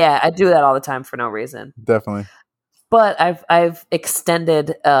 Yeah, I do that all the time for no reason. Definitely. But I've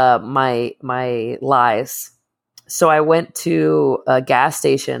extended my lies. So I went to a gas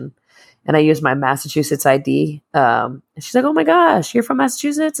station and I used my Massachusetts ID. And she's like, "Oh my gosh, you're from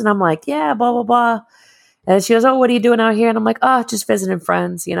Massachusetts?" And I'm like, "Yeah, blah blah blah." And she goes, "Oh, what are you doing out here?" And I'm like, "Oh, just visiting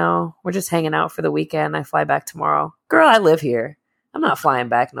friends. We're just hanging out for the weekend. I fly back tomorrow." Girl, I live here. I'm not flying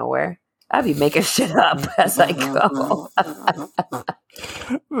back nowhere. I'd be making shit up as I go.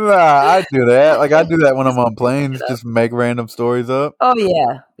 Nah, I do that. Like I do that when I'm on planes. Just make random stories up. Oh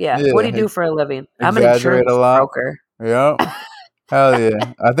yeah. What do you do for a living? I'm an insurance broker. Yeah. Hell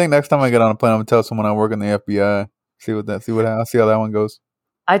yeah. I think next time I get on a plane, I'm gonna tell someone I work in the FBI. See how that one goes.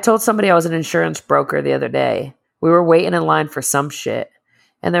 I told somebody I was an insurance broker the other day. We were waiting in line for some shit.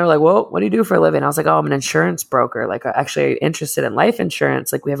 And they were like, "Well, what do you do for a living?" I was like, "Oh, I'm an insurance broker. Like, I'm actually interested in life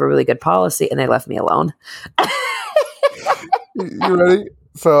insurance. Like, we have a really good policy." And they left me alone. You ready?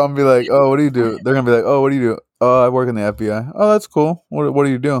 So I'm gonna be like, "Oh, what do you do?" They're gonna be like, "Oh, what do you do?" "Oh, I work in the FBI." "Oh, that's cool. What do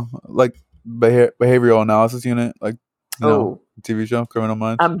you do?" "Like behavioral analysis unit, like TV show, Criminal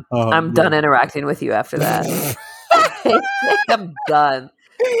Minds." I'm done interacting with you after that. I'm done,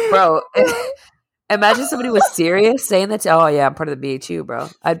 bro. Imagine somebody was serious saying that. "Oh yeah, I'm part of the BHU, bro."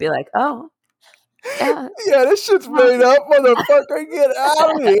 I'd be like, "Oh, yeah, this shit's made up, motherfucker. Get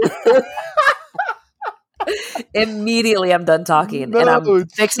out of here." Immediately, I'm done talking and I'm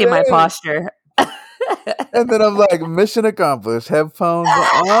fixing my posture. And then I'm like, "Mission accomplished. Headphones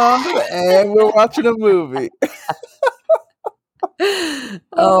on, and we're watching a movie."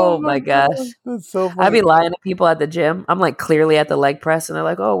 Oh my gosh, that's so funny. I'd be lying to people at the gym. I'm like clearly at the leg press, and they're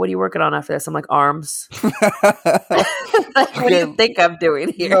like, "Oh, what are you working on after this?" I'm like, "Arms." Like, what do you think I'm doing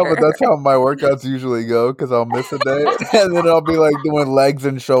here? No, but that's how my workouts usually go because I'll miss a day, and then I'll be like doing legs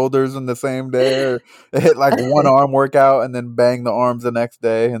and shoulders in the same day, or hit like one arm workout and then bang the arms the next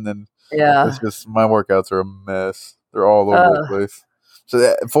day, and then it's just my workouts are a mess. They're all over the place.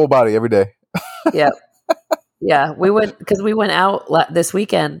 So full body every day. Yep. Yeah, we went out this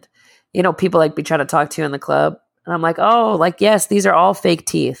weekend. People like be trying to talk to you in the club, and I'm like, "Oh, like yes, these are all fake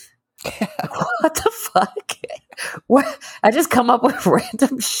teeth." What the fuck? What? I just come up with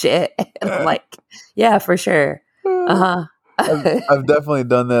random shit, and I'm like, "Yeah, for sure." I've definitely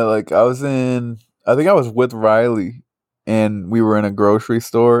done that. Like I think I was with Riley, and we were in a grocery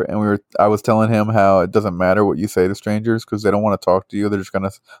store, and I was telling him how it doesn't matter what you say to strangers because they don't want to talk to you. They're just gonna,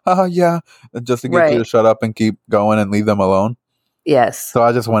 just to get you to shut up and keep going and leave them alone. Yes. So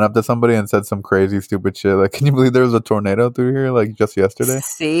I just went up to somebody and said some crazy, stupid shit. Like, "Can you believe there was a tornado through here like just yesterday?"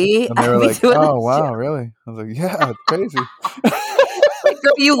 See, and they were like, "Oh wow, really?" I was like, "Yeah, it's crazy." Like,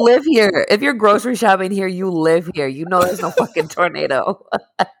 girl, you live here. If you're grocery shopping here, you live here. You know there's no fucking tornado.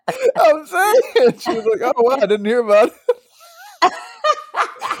 I'm saying. She was like, "Oh wow, I didn't hear about it."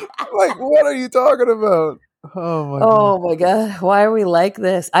 Like, what are you talking about? Oh my god, why are we like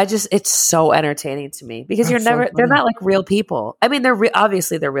this? It's so entertaining to me because they're not like real people. I mean,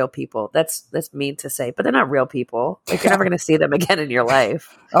 obviously they're real people. That's mean to say, but they're not real people. Like, you're never going to see them again in your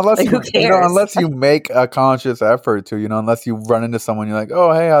life. Unless who cares? Unless you make a conscious effort to, unless you run into someone, you're like,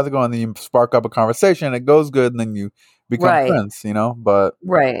 "Oh, hey, how's it going?" And then you spark up a conversation, it goes good, and then you become friends, But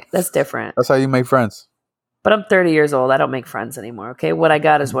that's different. That's how you make friends. But I'm 30 years old. I don't make friends anymore. Okay, what I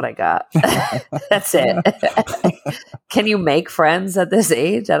got is what I got. That's it. Can you make friends at this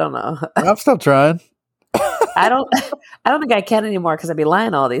age? I don't know. I'm still trying. I don't think I can anymore because I'd be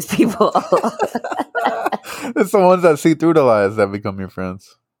lying to all these people. It's the ones that see through the lies that become your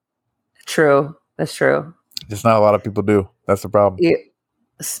friends. True. That's true. Just not a lot of people do. That's the problem.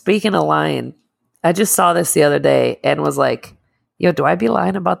 Speaking of lying, I just saw this the other day and was like, "Yo, do I be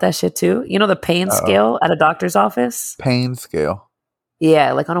lying about that shit too?" The pain scale at a doctor's office? Pain scale?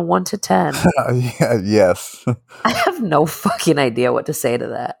 Yeah, like on a 1 to 10. Yes. I have no fucking idea what to say to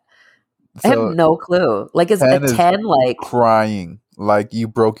that. I have So no clue. Like, is a 10 is 10 like, crying, like you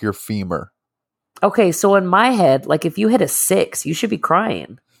broke your femur. okay, so in my head, like if you hit a 6, you should be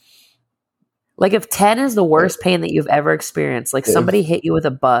crying. Like if 10 is the worst pain that you've ever experienced, like somebody hit you with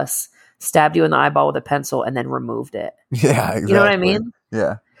a bus, stabbed you in the eyeball with a pencil, and then removed it. Yeah, exactly. You know what I mean?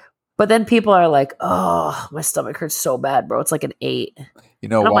 Yeah. But then people are like, oh, my stomach hurts so bad, bro. It's like an 8. You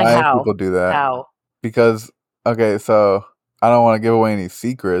know And I'm why like, how? people do that? How? Because, okay, so I don't want to give away any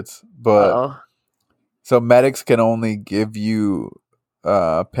secrets, but Uh-oh. so medics can only give you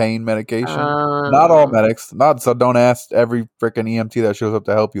pain medication. Not all medics. So don't ask every freaking EMT that shows up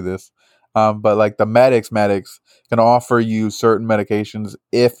to help you this. But like the medics can offer you certain medications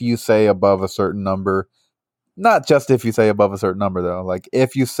if you say above a certain number. Not just if you say above a certain number though. Like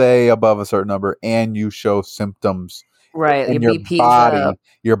if you say above a certain number and you show symptoms, right? and Your BP's up,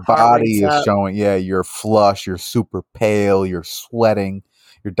 your body is up. showing, you're flush, you're super pale, you're sweating,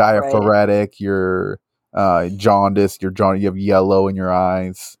 you're diaphoretic, you're jaundiced, you have yellow in your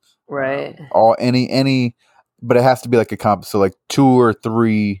eyes, right? All any, but it has to be like a comp. So like 2 or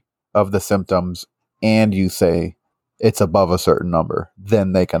 3 of the symptoms, and you say it's above a certain number,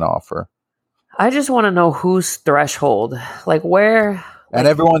 then they can offer. I just want to know whose threshold, like where, like, and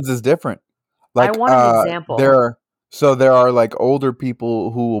everyone's is different. Like I want an example. There are like older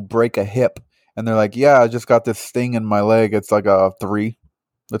people who will break a hip and they're like, yeah, I just got this sting in my leg. It's like a 3.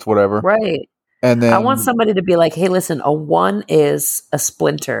 It's whatever. Right. And then I want somebody to be like, hey, listen, a 1 is a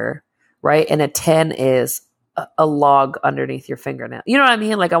splinter, right? And a 10 is a log underneath your fingernail. You know what I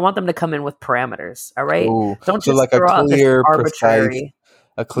mean? Like I want them to come in with parameters. All right. Ooh, don't so just like throw a clear, out this arbitrary.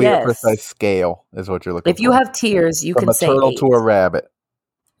 Precise scale is what you're looking for. If you have tears, you From can say a turtle 8. to a rabbit.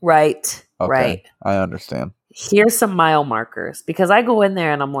 Right. Okay, right. I understand. Here's some mile markers because I go in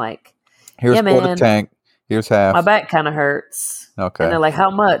there and I'm like, here's yeah, quarter tank. Here's half. My back kind of hurts. Okay. And they're like, how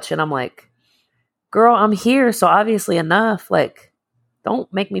much? And I'm like, girl, I'm here, so obviously enough. Like,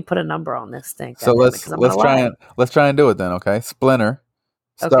 don't make me put a number on this thing. So let's try and do it then. Okay. Splinter.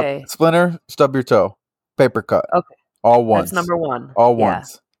 Splinter. Stub your toe. Paper cut. Okay. All once. That's number 1. All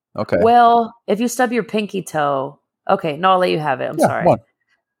once. Okay. Well, if you stub your pinky toe, okay. No, I'll let you have it. I'm sorry. 1.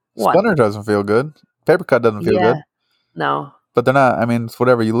 Splinter doesn't feel good. Paper cut doesn't feel good. No. But they're not. I mean, it's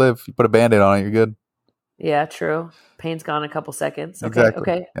whatever. You live. You put a Band-Aid on it, you're good. Yeah, true. Pain's gone in a couple seconds. Okay. Exactly.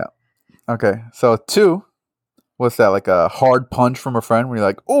 Okay. Yeah. Okay. So 2, what's that? Like a hard punch from a friend where you're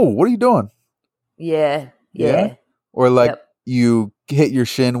like, oh, what are you doing? Yeah. Or like you hit your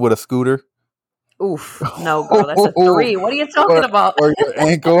shin with a scooter. Oof. No, girl, that's a 3. What are you talking about? Or your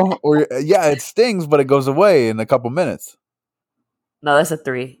ankle. It stings, but it goes away in a couple minutes. No, that's a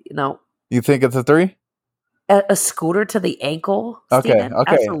 3. No. You think it's a 3? A scooter to the ankle? Okay. Steven?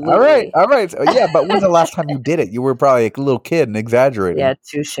 Okay. Absolutely. All right. Yeah, but when's the last time you did it? You were probably a little kid and exaggerating. Yeah,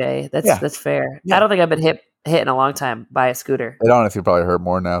 touche. That's fair. Yeah. I don't think I've been hit in a long time by a scooter. It honestly probably hurt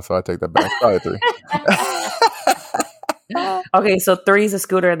more now, so I take that back. Probably 3. Okay, so 3 is a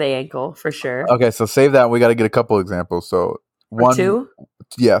scooter in the ankle for sure. Okay, so save that. We got to get a couple examples. So 1, 2.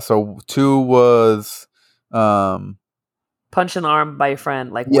 Yeah. So 2 was punch an arm by your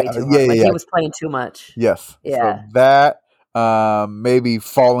friend, like way too hard. Like he was playing too much. Yes. Yeah. So that maybe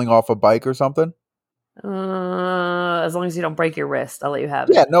falling off a bike or something. As long as you don't break your wrist, I'll let you have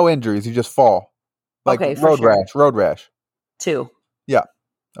it. Yeah, no injuries. You just fall. Like road rash. 2. Yeah.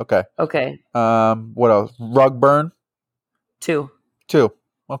 Okay. What else? Rug burn. 2.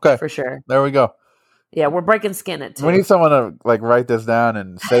 Okay. For sure. There we go. Yeah, we're breaking skin at 2. We need someone to like write this down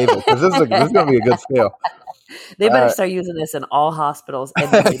and save it because this is going to be a good scale. They better start using this in all hospitals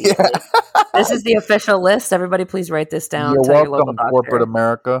immediately. This is the official list. Everybody, please write this down. You're Tell welcome, your local doctor. corporate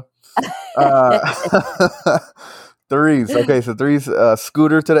America. 3s. Okay, so 3s.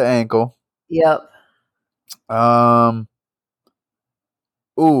 Scooter to the ankle. Yep. Closing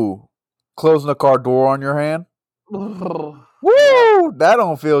the car door on your hand. Woo! That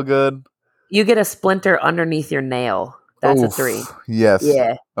don't feel good. You get a splinter underneath your nail. That's a 3. Yes.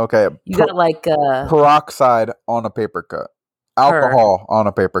 Yeah. Okay. You got like peroxide on a paper cut. Alcohol on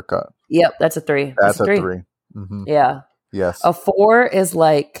a paper cut. Yep, that's a 3. That's a 3. Mm-hmm. Yeah. Yes. A 4 is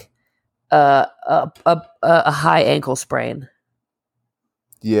like a high ankle sprain.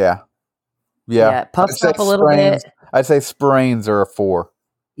 Yeah. Puffs up a little bit. I'd say sprains are a 4.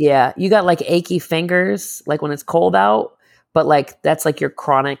 Yeah. You got like achy fingers, like when it's cold out. But like that's like your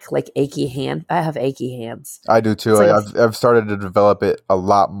chronic like achy hand. I have achy hands. I do too. Like I've started to develop it a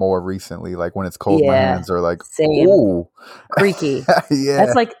lot more recently. Like when it's cold, my hands are like ooh, creaky. Yeah,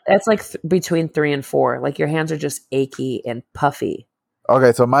 that's like between 3 and 4. Like your hands are just achy and puffy.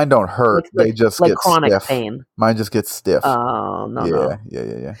 Okay, so mine don't hurt. Like, They just like get chronic stiff. pain. Mine just gets stiff. Oh, no, no.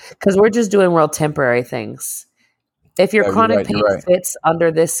 Yeah. Because we're just doing real temporary things. If your Yeah, chronic pain you're right. fits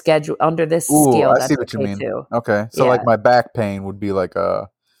under this schedule, under this Ooh, scale, I that's see what you okay mean. too. Okay, so like my back pain would be like a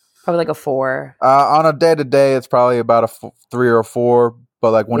probably like a 4. on a day to day, it's probably about a 3 or 4.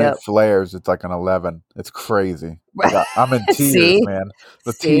 But like when it flares, it's like an 11. It's crazy. Like I'm in tears, See? man.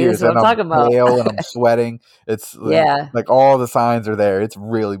 The See, tears, that's what and I'm I'm talking about. pale and I'm sweating. It's like all the signs are there. It's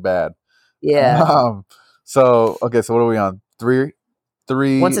really bad. Yeah. So okay, so what are we on? 3.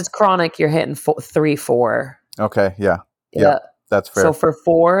 Once it's chronic, you're hitting 3, 4. Okay, yeah. That's fair. So for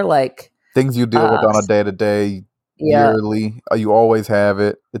 4, like things you deal with on a day to day, yearly, you always have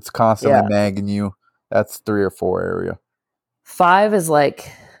it. It's constantly nagging you. That's 3 or 4 area. 5 is like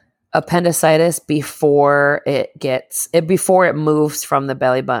appendicitis before it moves from the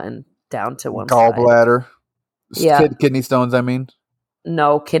belly button down to one gallbladder. Side. Yeah, kidney stones. I mean,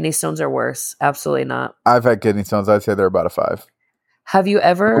 no, kidney stones are worse. Absolutely not. I've had kidney stones. I'd say they're about a 5. Have you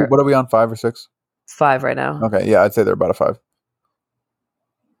ever? What are we on? 5 or 6? 5 right now. Okay, yeah, I'd say they're about a 5.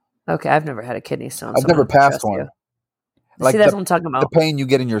 Okay, I've never had a kidney stone. I've never passed one. Like, see, that's what I'm talking about. The pain you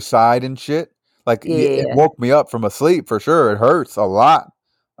get in your side and shit. Like it woke me up from a sleep for sure. It hurts a lot,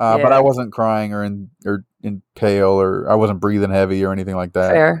 but I wasn't crying or in pale or I wasn't breathing heavy or anything like that.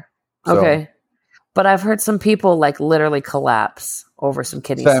 Fair, okay. But I've heard some people like literally collapse over some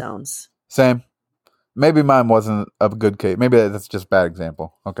kidney stones. Same. Maybe mine wasn't a good case. Maybe that's just a bad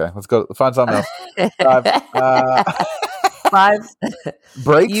example. Okay, let's go find something else. 5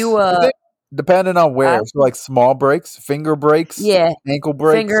 breaks. Depending on where, so like small breaks, finger breaks, ankle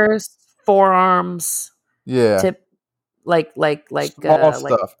breaks, fingers, forearms, tip, like small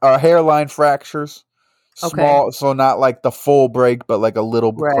stuff. Hairline fractures, small, so not like the full break, but like a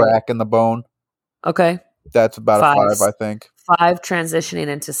little crack in the bone. Okay, that's about a 5, I think. 5 transitioning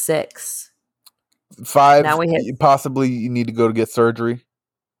into 6. 5. Now we hit. Possibly you need to go to get surgery.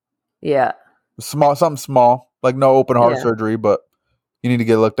 Yeah, something small, like no open heart surgery, but you need to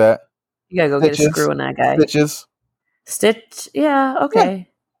get looked at. You gotta go get a screw in that guy. Stitch, yeah, okay.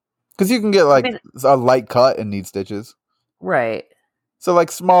 Because you can get like a light cut and need stitches, right? So like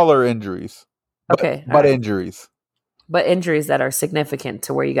smaller injuries, but right. Injuries, but injuries that are significant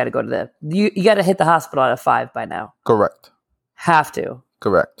to where you got to go to you got to hit the hospital at a 5 by now. Correct. Have to.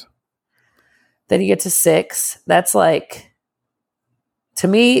 Correct. Then you get to 6. That's like to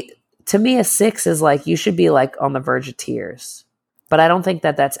me a 6 is like you should be like on the verge of tears. But I don't think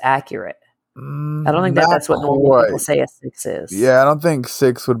that that's accurate. I don't think that's what normal people say a 6 is. Yeah, I don't think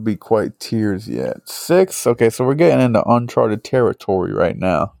 6 would be quite tears yet. 6, okay, so we're getting into uncharted territory right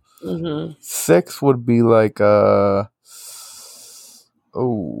now. 6 would be like, I'm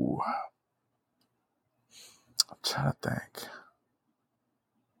trying to think.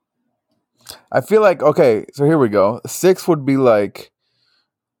 I feel like, okay, so here we go. 6 would be like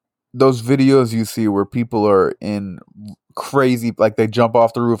those videos you see where people are in crazy, like they jump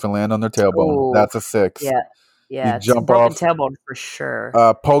off the roof and land on their tailbone. Ooh, that's a 6. Yeah, you jump broken off tailbone for sure.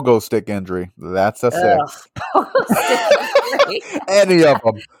 Pogo stick injury. That's a 6. Any of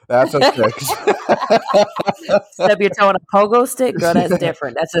them. That's a 6. Stub your toe on a pogo stick, girl. That's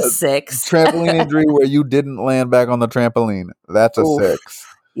different. That's a 6. Trampoline injury where you didn't land back on the trampoline. That's a 6.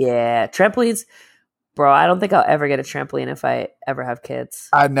 Yeah, trampolines. Bro, I don't think I'll ever get a trampoline if I ever have kids.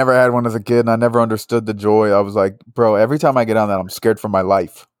 I never had one as a kid, and I never understood the joy. I was like, bro, every time I get on that, I'm scared for my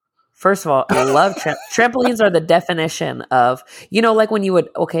life. First of all, I love trampolines are the definition of, like when you would,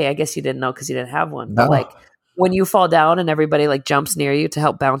 okay, I guess you didn't know because you didn't have one. No. But like when you fall down and everybody like jumps near you to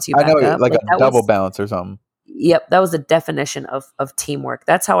help bounce you back up. I know, like a double bounce or something. Yep, that was the definition of teamwork.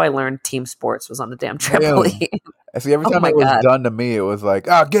 That's how I learned team sports was on the damn trampoline. Really? See, every time it was done to me, it was like,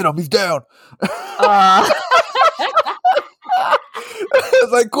 get him, he's down.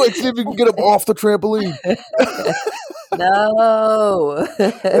 It's like, quick, see if you can get him off the trampoline. No.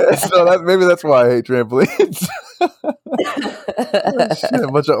 So maybe that's why I hate trampolines. Shit, a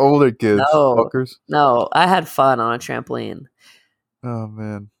bunch of older kids. Fuckers. No, I had fun on a trampoline. Oh,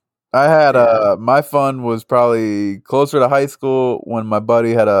 man. I had my fun was probably closer to high school when my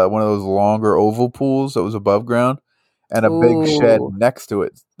buddy had one of those longer oval pools that was above ground and a big shed next to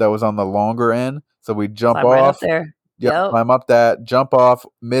it that was on the longer end. So we jump off. Right up there. Yep, climb up that, jump off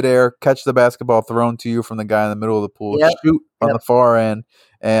midair, catch the basketball thrown to you from the guy in the middle of the pool, shoot on the far end.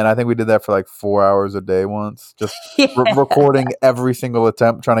 And I think we did that for like 4 hours a day once, just recording every single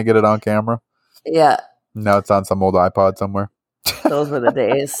attempt, trying to get it on camera. Yeah. Now it's on some old iPod somewhere. Those were the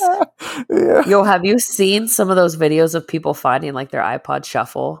days. Yeah. Yo, have you seen some of those videos of people finding like their iPod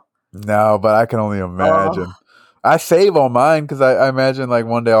shuffle? No, but I can only imagine. I save on mine because I imagine like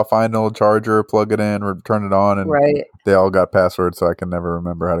one day I'll find an old charger, plug it in, or turn it on, and Right. they all got passwords, so I can never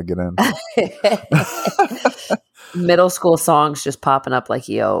remember how to get in. Middle school songs just popping up like,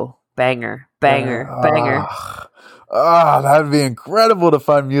 yo, banger, banger, banger. That'd be incredible to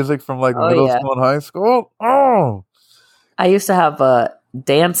find music from like middle school and high school. Oh, I used to have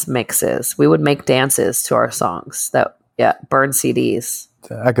dance mixes. We would make dances to our songs that burn CDs.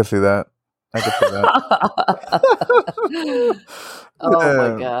 I could see that. Oh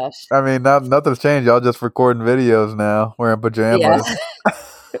my gosh. I mean, nothing's changed. Y'all just recording videos now, wearing pajamas.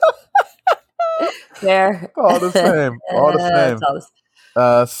 There. All the same. All the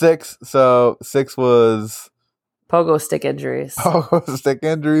same. 6. So 6 was pogo stick injuries.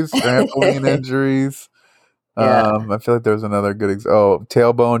 Trampoline injuries. I feel like there was another good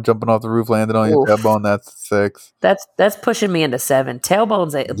tailbone, jumping off the roof, landing on your tailbone. That's 6. That's pushing me into 7.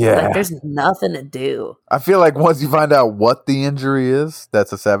 Tailbones, like, there's nothing to do. I feel like once you find out what the injury is,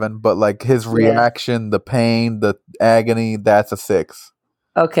 that's a 7. But like his reaction, the pain, the agony, that's a 6.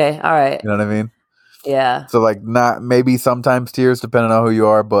 Okay, all right. You know what I mean? Yeah. So like not maybe sometimes tears, depending on who you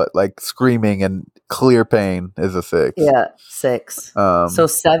are, but like screaming and clear pain is a 6. Yeah, 6. So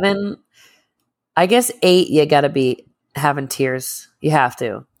 7. I guess 8, you got to be having tears. You have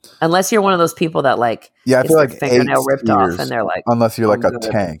to. Unless you're one of those people that like, I feel like fingernail ripped off and they're like, unless you're like a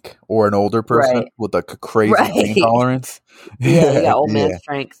tank or an older person with like a crazy pain tolerance. Yeah, you got old man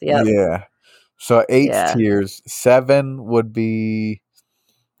strength. Yep. Yeah. So 8's tears. 7 would be,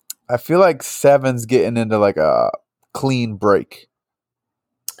 I feel like 7's getting into like a clean break.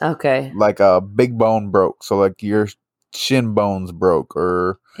 Okay. Like a big bone broke. So like your shin bones broke,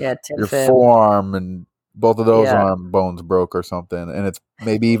 or your forearm and both of those arm bones broke or something, and it's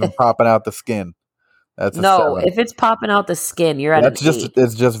maybe even popping out the skin. That's a 7. If it's popping out the skin, you're at an 8.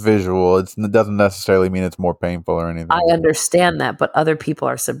 It's just visual. It doesn't necessarily mean it's more painful or anything. I understand that, but other people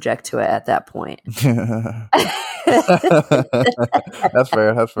are subject to it at that point. That's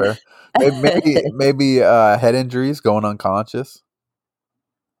fair. Maybe head injuries, going unconscious.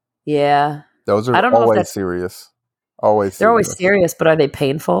 Yeah, those are always serious. They're always serious, but are they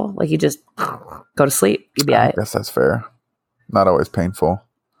painful? Like you just go to sleep, you'd be all right. I guess that's fair. Not always painful.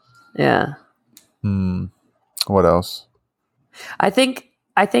 Yeah. What else? I think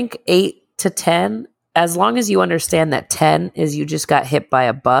 8 to 10, as long as you understand that 10 is you just got hit by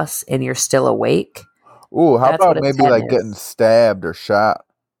a bus and you're still awake. Ooh, how about maybe like getting stabbed or shot?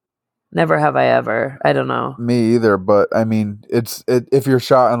 Never have I ever. I don't know. Me either, but I mean, if you're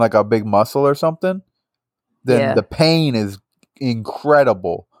shot in like a big muscle or something, then the pain is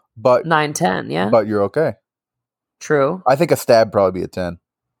incredible. But 9, 10, yeah. But you're okay. True. I think a stab probably be a 10.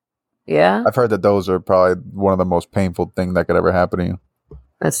 Yeah? I've heard that those are probably one of the most painful things that could ever happen to you.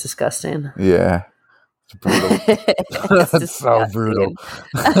 That's disgusting. Yeah. It's brutal. It's so brutal.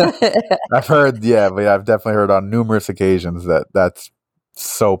 I've heard, but I've definitely heard on numerous occasions that that's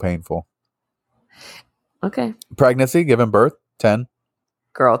so painful. Okay. Pregnancy, giving birth, 10.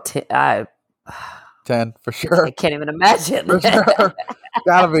 Girl, 10 for sure. I can't even imagine. For sure.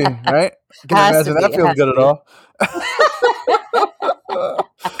 Gotta be, right? Can't imagine that feels good at all.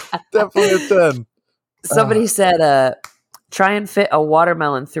 Definitely a 10. Somebody said, try and fit a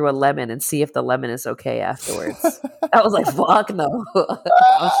watermelon through a lemon and see if the lemon is okay afterwards. I was like, fuck no.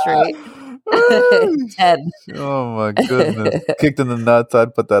 I'm straight. 10. Oh my goodness. Kicked in the nuts.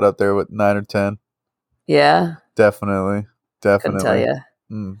 I'd put that up there with 9 or 10. Yeah. Definitely. Couldn't tell you.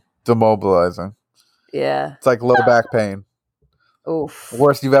 Demobilizing. Yeah. It's like low back pain. Oof.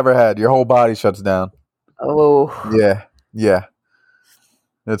 Worst you've ever had. Your whole body shuts down. Oh. Yeah.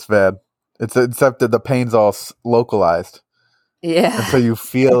 It's bad. Except that the pain's all localized. Yeah. Until you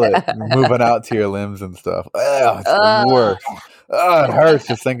feel it moving out to your limbs and stuff. Oh, it's the worst. Oh, it hurts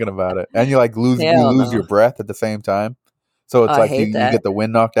just thinking about it. And you like lose your breath at the same time. So it's like you get the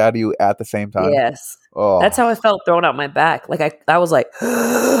wind knocked out of you at the same time. Yes. Oh. That's how I felt thrown out my back. Like I was like,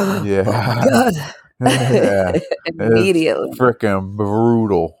 yeah. Oh my God. Yeah. Immediately. Freaking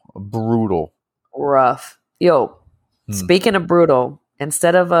brutal. Rough. Yo, speaking of brutal,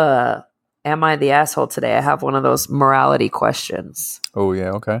 instead of am I the asshole today, I have one of those morality questions. Oh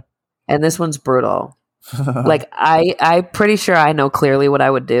yeah, okay. And this one's brutal. Like I'm pretty sure I know clearly what I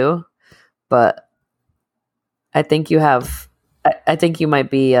would do, but I think you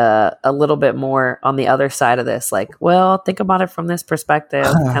might be a little bit more on the other side of this. Like, well, think about it from this perspective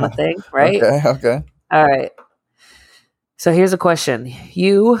kind of thing, right? Okay. All right. So here's a question.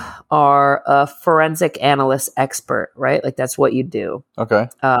 You are a forensic analyst expert, right? Like that's what you do. Okay.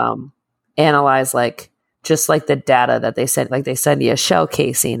 Analyze like just like the data that they send, like they send you a shell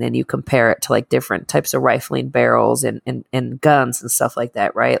casing and you compare it to like different types of rifling barrels and guns and stuff like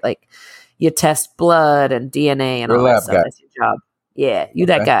that, right? Like you test blood and DNA and You're a all that lab stuff. guy. That's your job. Yeah, you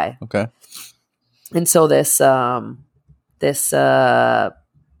that guy. Okay. And so this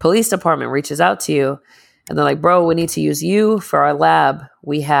police department reaches out to you and they're like, bro, we need to use you for our lab.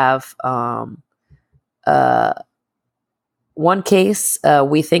 We have one case.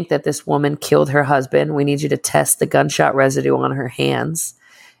 We think that this woman killed her husband. We need you to test the gunshot residue on her hands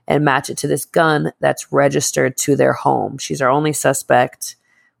and match it to this gun that's registered to their home. She's our only suspect.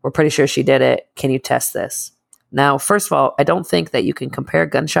 We're pretty sure she did it. Can you test this? Now, first of all, I don't think that you can compare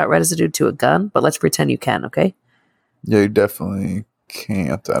gunshot residue to a gun, but let's pretend you can, okay? Yeah, you definitely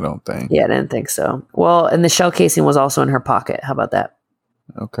can't, I don't think. Yeah, I didn't think so. Well, and the shell casing was also in her pocket. How about that?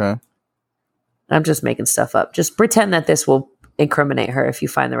 Okay. I'm just making stuff up. Just pretend that this will incriminate her if you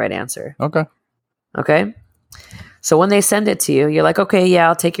find the right answer. Okay. Okay? So when they send it to you, you're like, okay, yeah,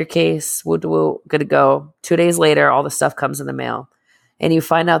 I'll take your case. We're good to go. 2 days later, all the stuff comes in the mail. And you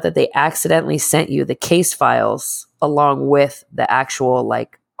find out that they accidentally sent you the case files along with the actual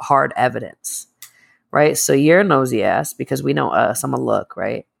like hard evidence, right? So you're a nosy ass because we know us. I'm going to look,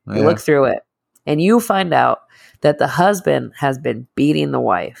 right? Yeah. You look through it and you find out that the husband has been beating the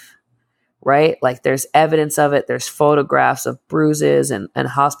wife, right? Like there's evidence of it. There's photographs of bruises and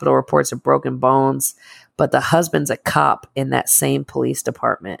hospital reports of broken bones. But the husband's a cop in that same police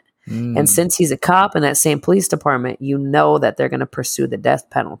department. And since he's a cop in that same police department, you know that they're going to pursue the death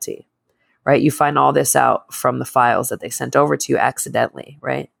penalty, right? You find all this out from the files that they sent over to you accidentally,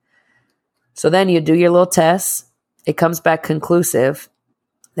 right? So then you do your little test. It comes back conclusive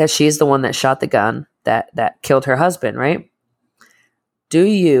that she's the one that shot the gun that killed her husband, right? Do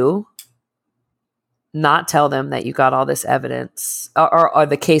you not tell them that you got all this evidence or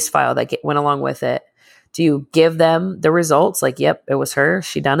the case file that went along with it? Do you give them the results? Like, yep, it was her.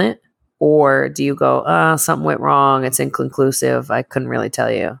 She done it. Or do you go, something went wrong. It's inconclusive. I couldn't really tell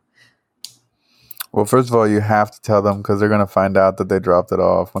you. Well, first of all, you have to tell them because they're going to find out that they dropped it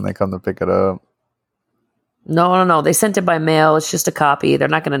off when they come to pick it up. No. They sent it by mail. It's just a copy. They're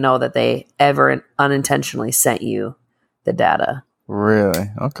not going to know that they ever unintentionally sent you the data.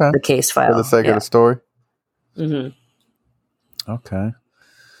 Really? Okay. The case file. For the sake of the story? Mm-hmm. Okay.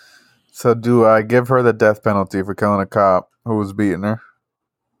 So do I give her the death penalty for killing a cop who was beating her?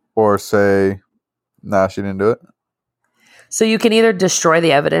 Or say, nah, she didn't do it? So you can either destroy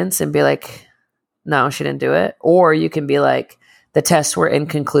the evidence and be like, no, she didn't do it. Or you can be like, the tests were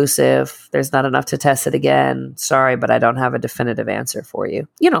inconclusive. There's not enough to test it again. Sorry, but I don't have a definitive answer for you.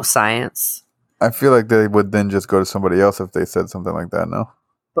 You know, science. I feel like they would then just go to somebody else if they said something like that, no?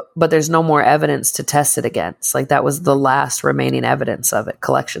 But there's no more evidence to test it against. Like that was the last remaining evidence of it,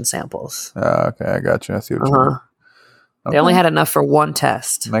 collection samples. Okay, I got you. I see what you mean. Okay. They only had enough for one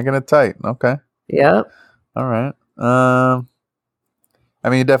test. Making it tight. Okay. Yep. All right. I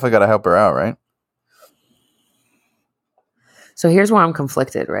mean, you definitely got to help her out, right? So here's where I'm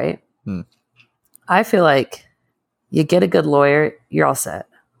conflicted, right? I feel like you get a good lawyer, you're all set.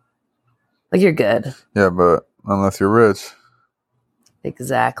 Like you're good. Yeah, but unless you're rich.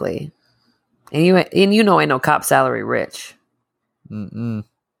 Exactly. And you know ain't no cop salary rich. Mm-mm.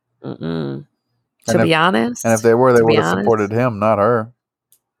 To be honest. And if they were, they would have supported him, not her.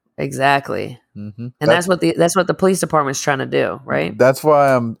 Exactly. Mm-hmm. And that's what the police department's trying to do, right? That's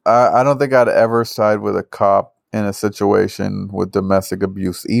why I don't think I'd ever side with a cop in a situation with domestic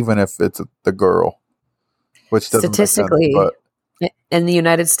abuse, even if it's the girl. Which doesn't statistically, make sense, but in the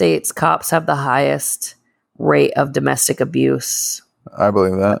United States, cops have the highest rate of domestic abuse. I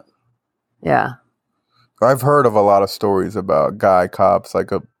believe that. Yeah. I've heard of a lot of stories about guy cops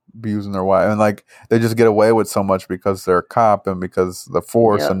like abusing their wife, and like they just get away with so much because they're a cop and because the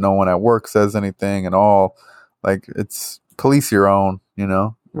force, and no one at work says anything and all. Like it's police your own, you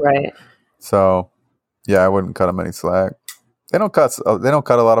know? Right. So yeah, I wouldn't cut them any slack. They don't cut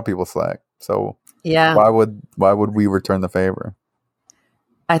a lot of people slack. So yeah, why would we return the favor?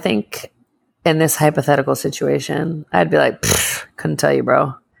 I think in this hypothetical situation, I'd be like, couldn't tell you,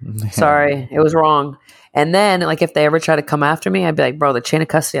 bro. Sorry, it was wrong. And then, like, if they ever try to come after me, I'd be like, bro, the chain of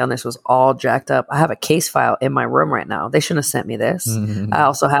custody on this was all jacked up. I have a case file in my room right now. They shouldn't have sent me this. I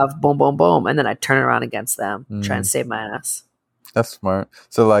also have boom, boom, boom. And then I turn it around against them, try and save my ass. That's smart.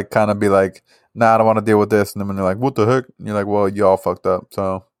 So, like, kind of be like, nah, I don't want to deal with this. And then when they're like, what the heck? And you're like, well, y'all fucked up.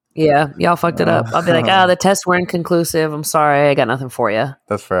 So, yeah, y'all fucked it up. I'll be like, the tests were inconclusive. I'm sorry. I got nothing for you.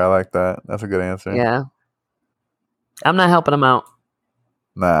 That's fair. I like that. That's a good answer. Yeah. I'm not helping them out.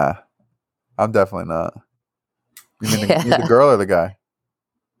 Nah, I'm definitely not. You mean the girl or the guy?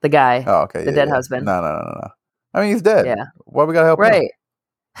 The guy. Oh, okay. The dead husband. No. I mean, he's dead. Yeah. Why we gotta help him? Right.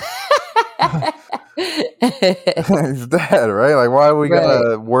 He's dead, right? Like, why we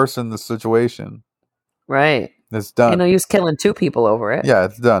gotta worsen the situation? Right. It's done. You know, he was killing 2 people over it. Yeah,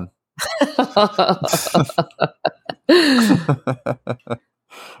 it's done. I'm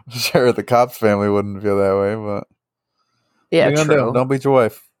sure the Cops family wouldn't feel that way, but yeah, true. Don't beat your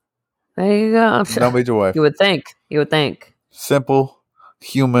wife. There you go. Don't beat your wife. You would think. Simple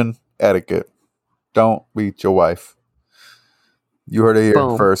human etiquette. Don't beat your wife. You heard it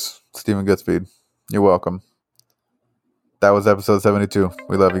here first. Stephen Goodspeed. You're welcome. That was episode 72.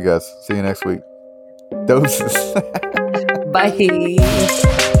 We love you guys. See you next week. Doses.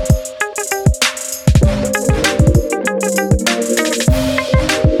 Bye.